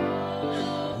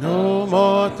 No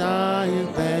more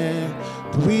dying there.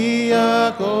 We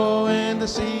are going to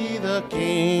see the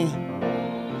King.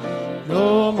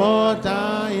 No more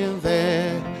dying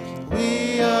there.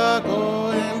 We are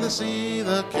going to see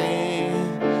the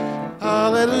King.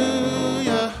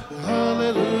 Hallelujah,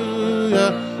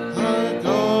 hallelujah. We're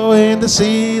going to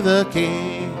see the King.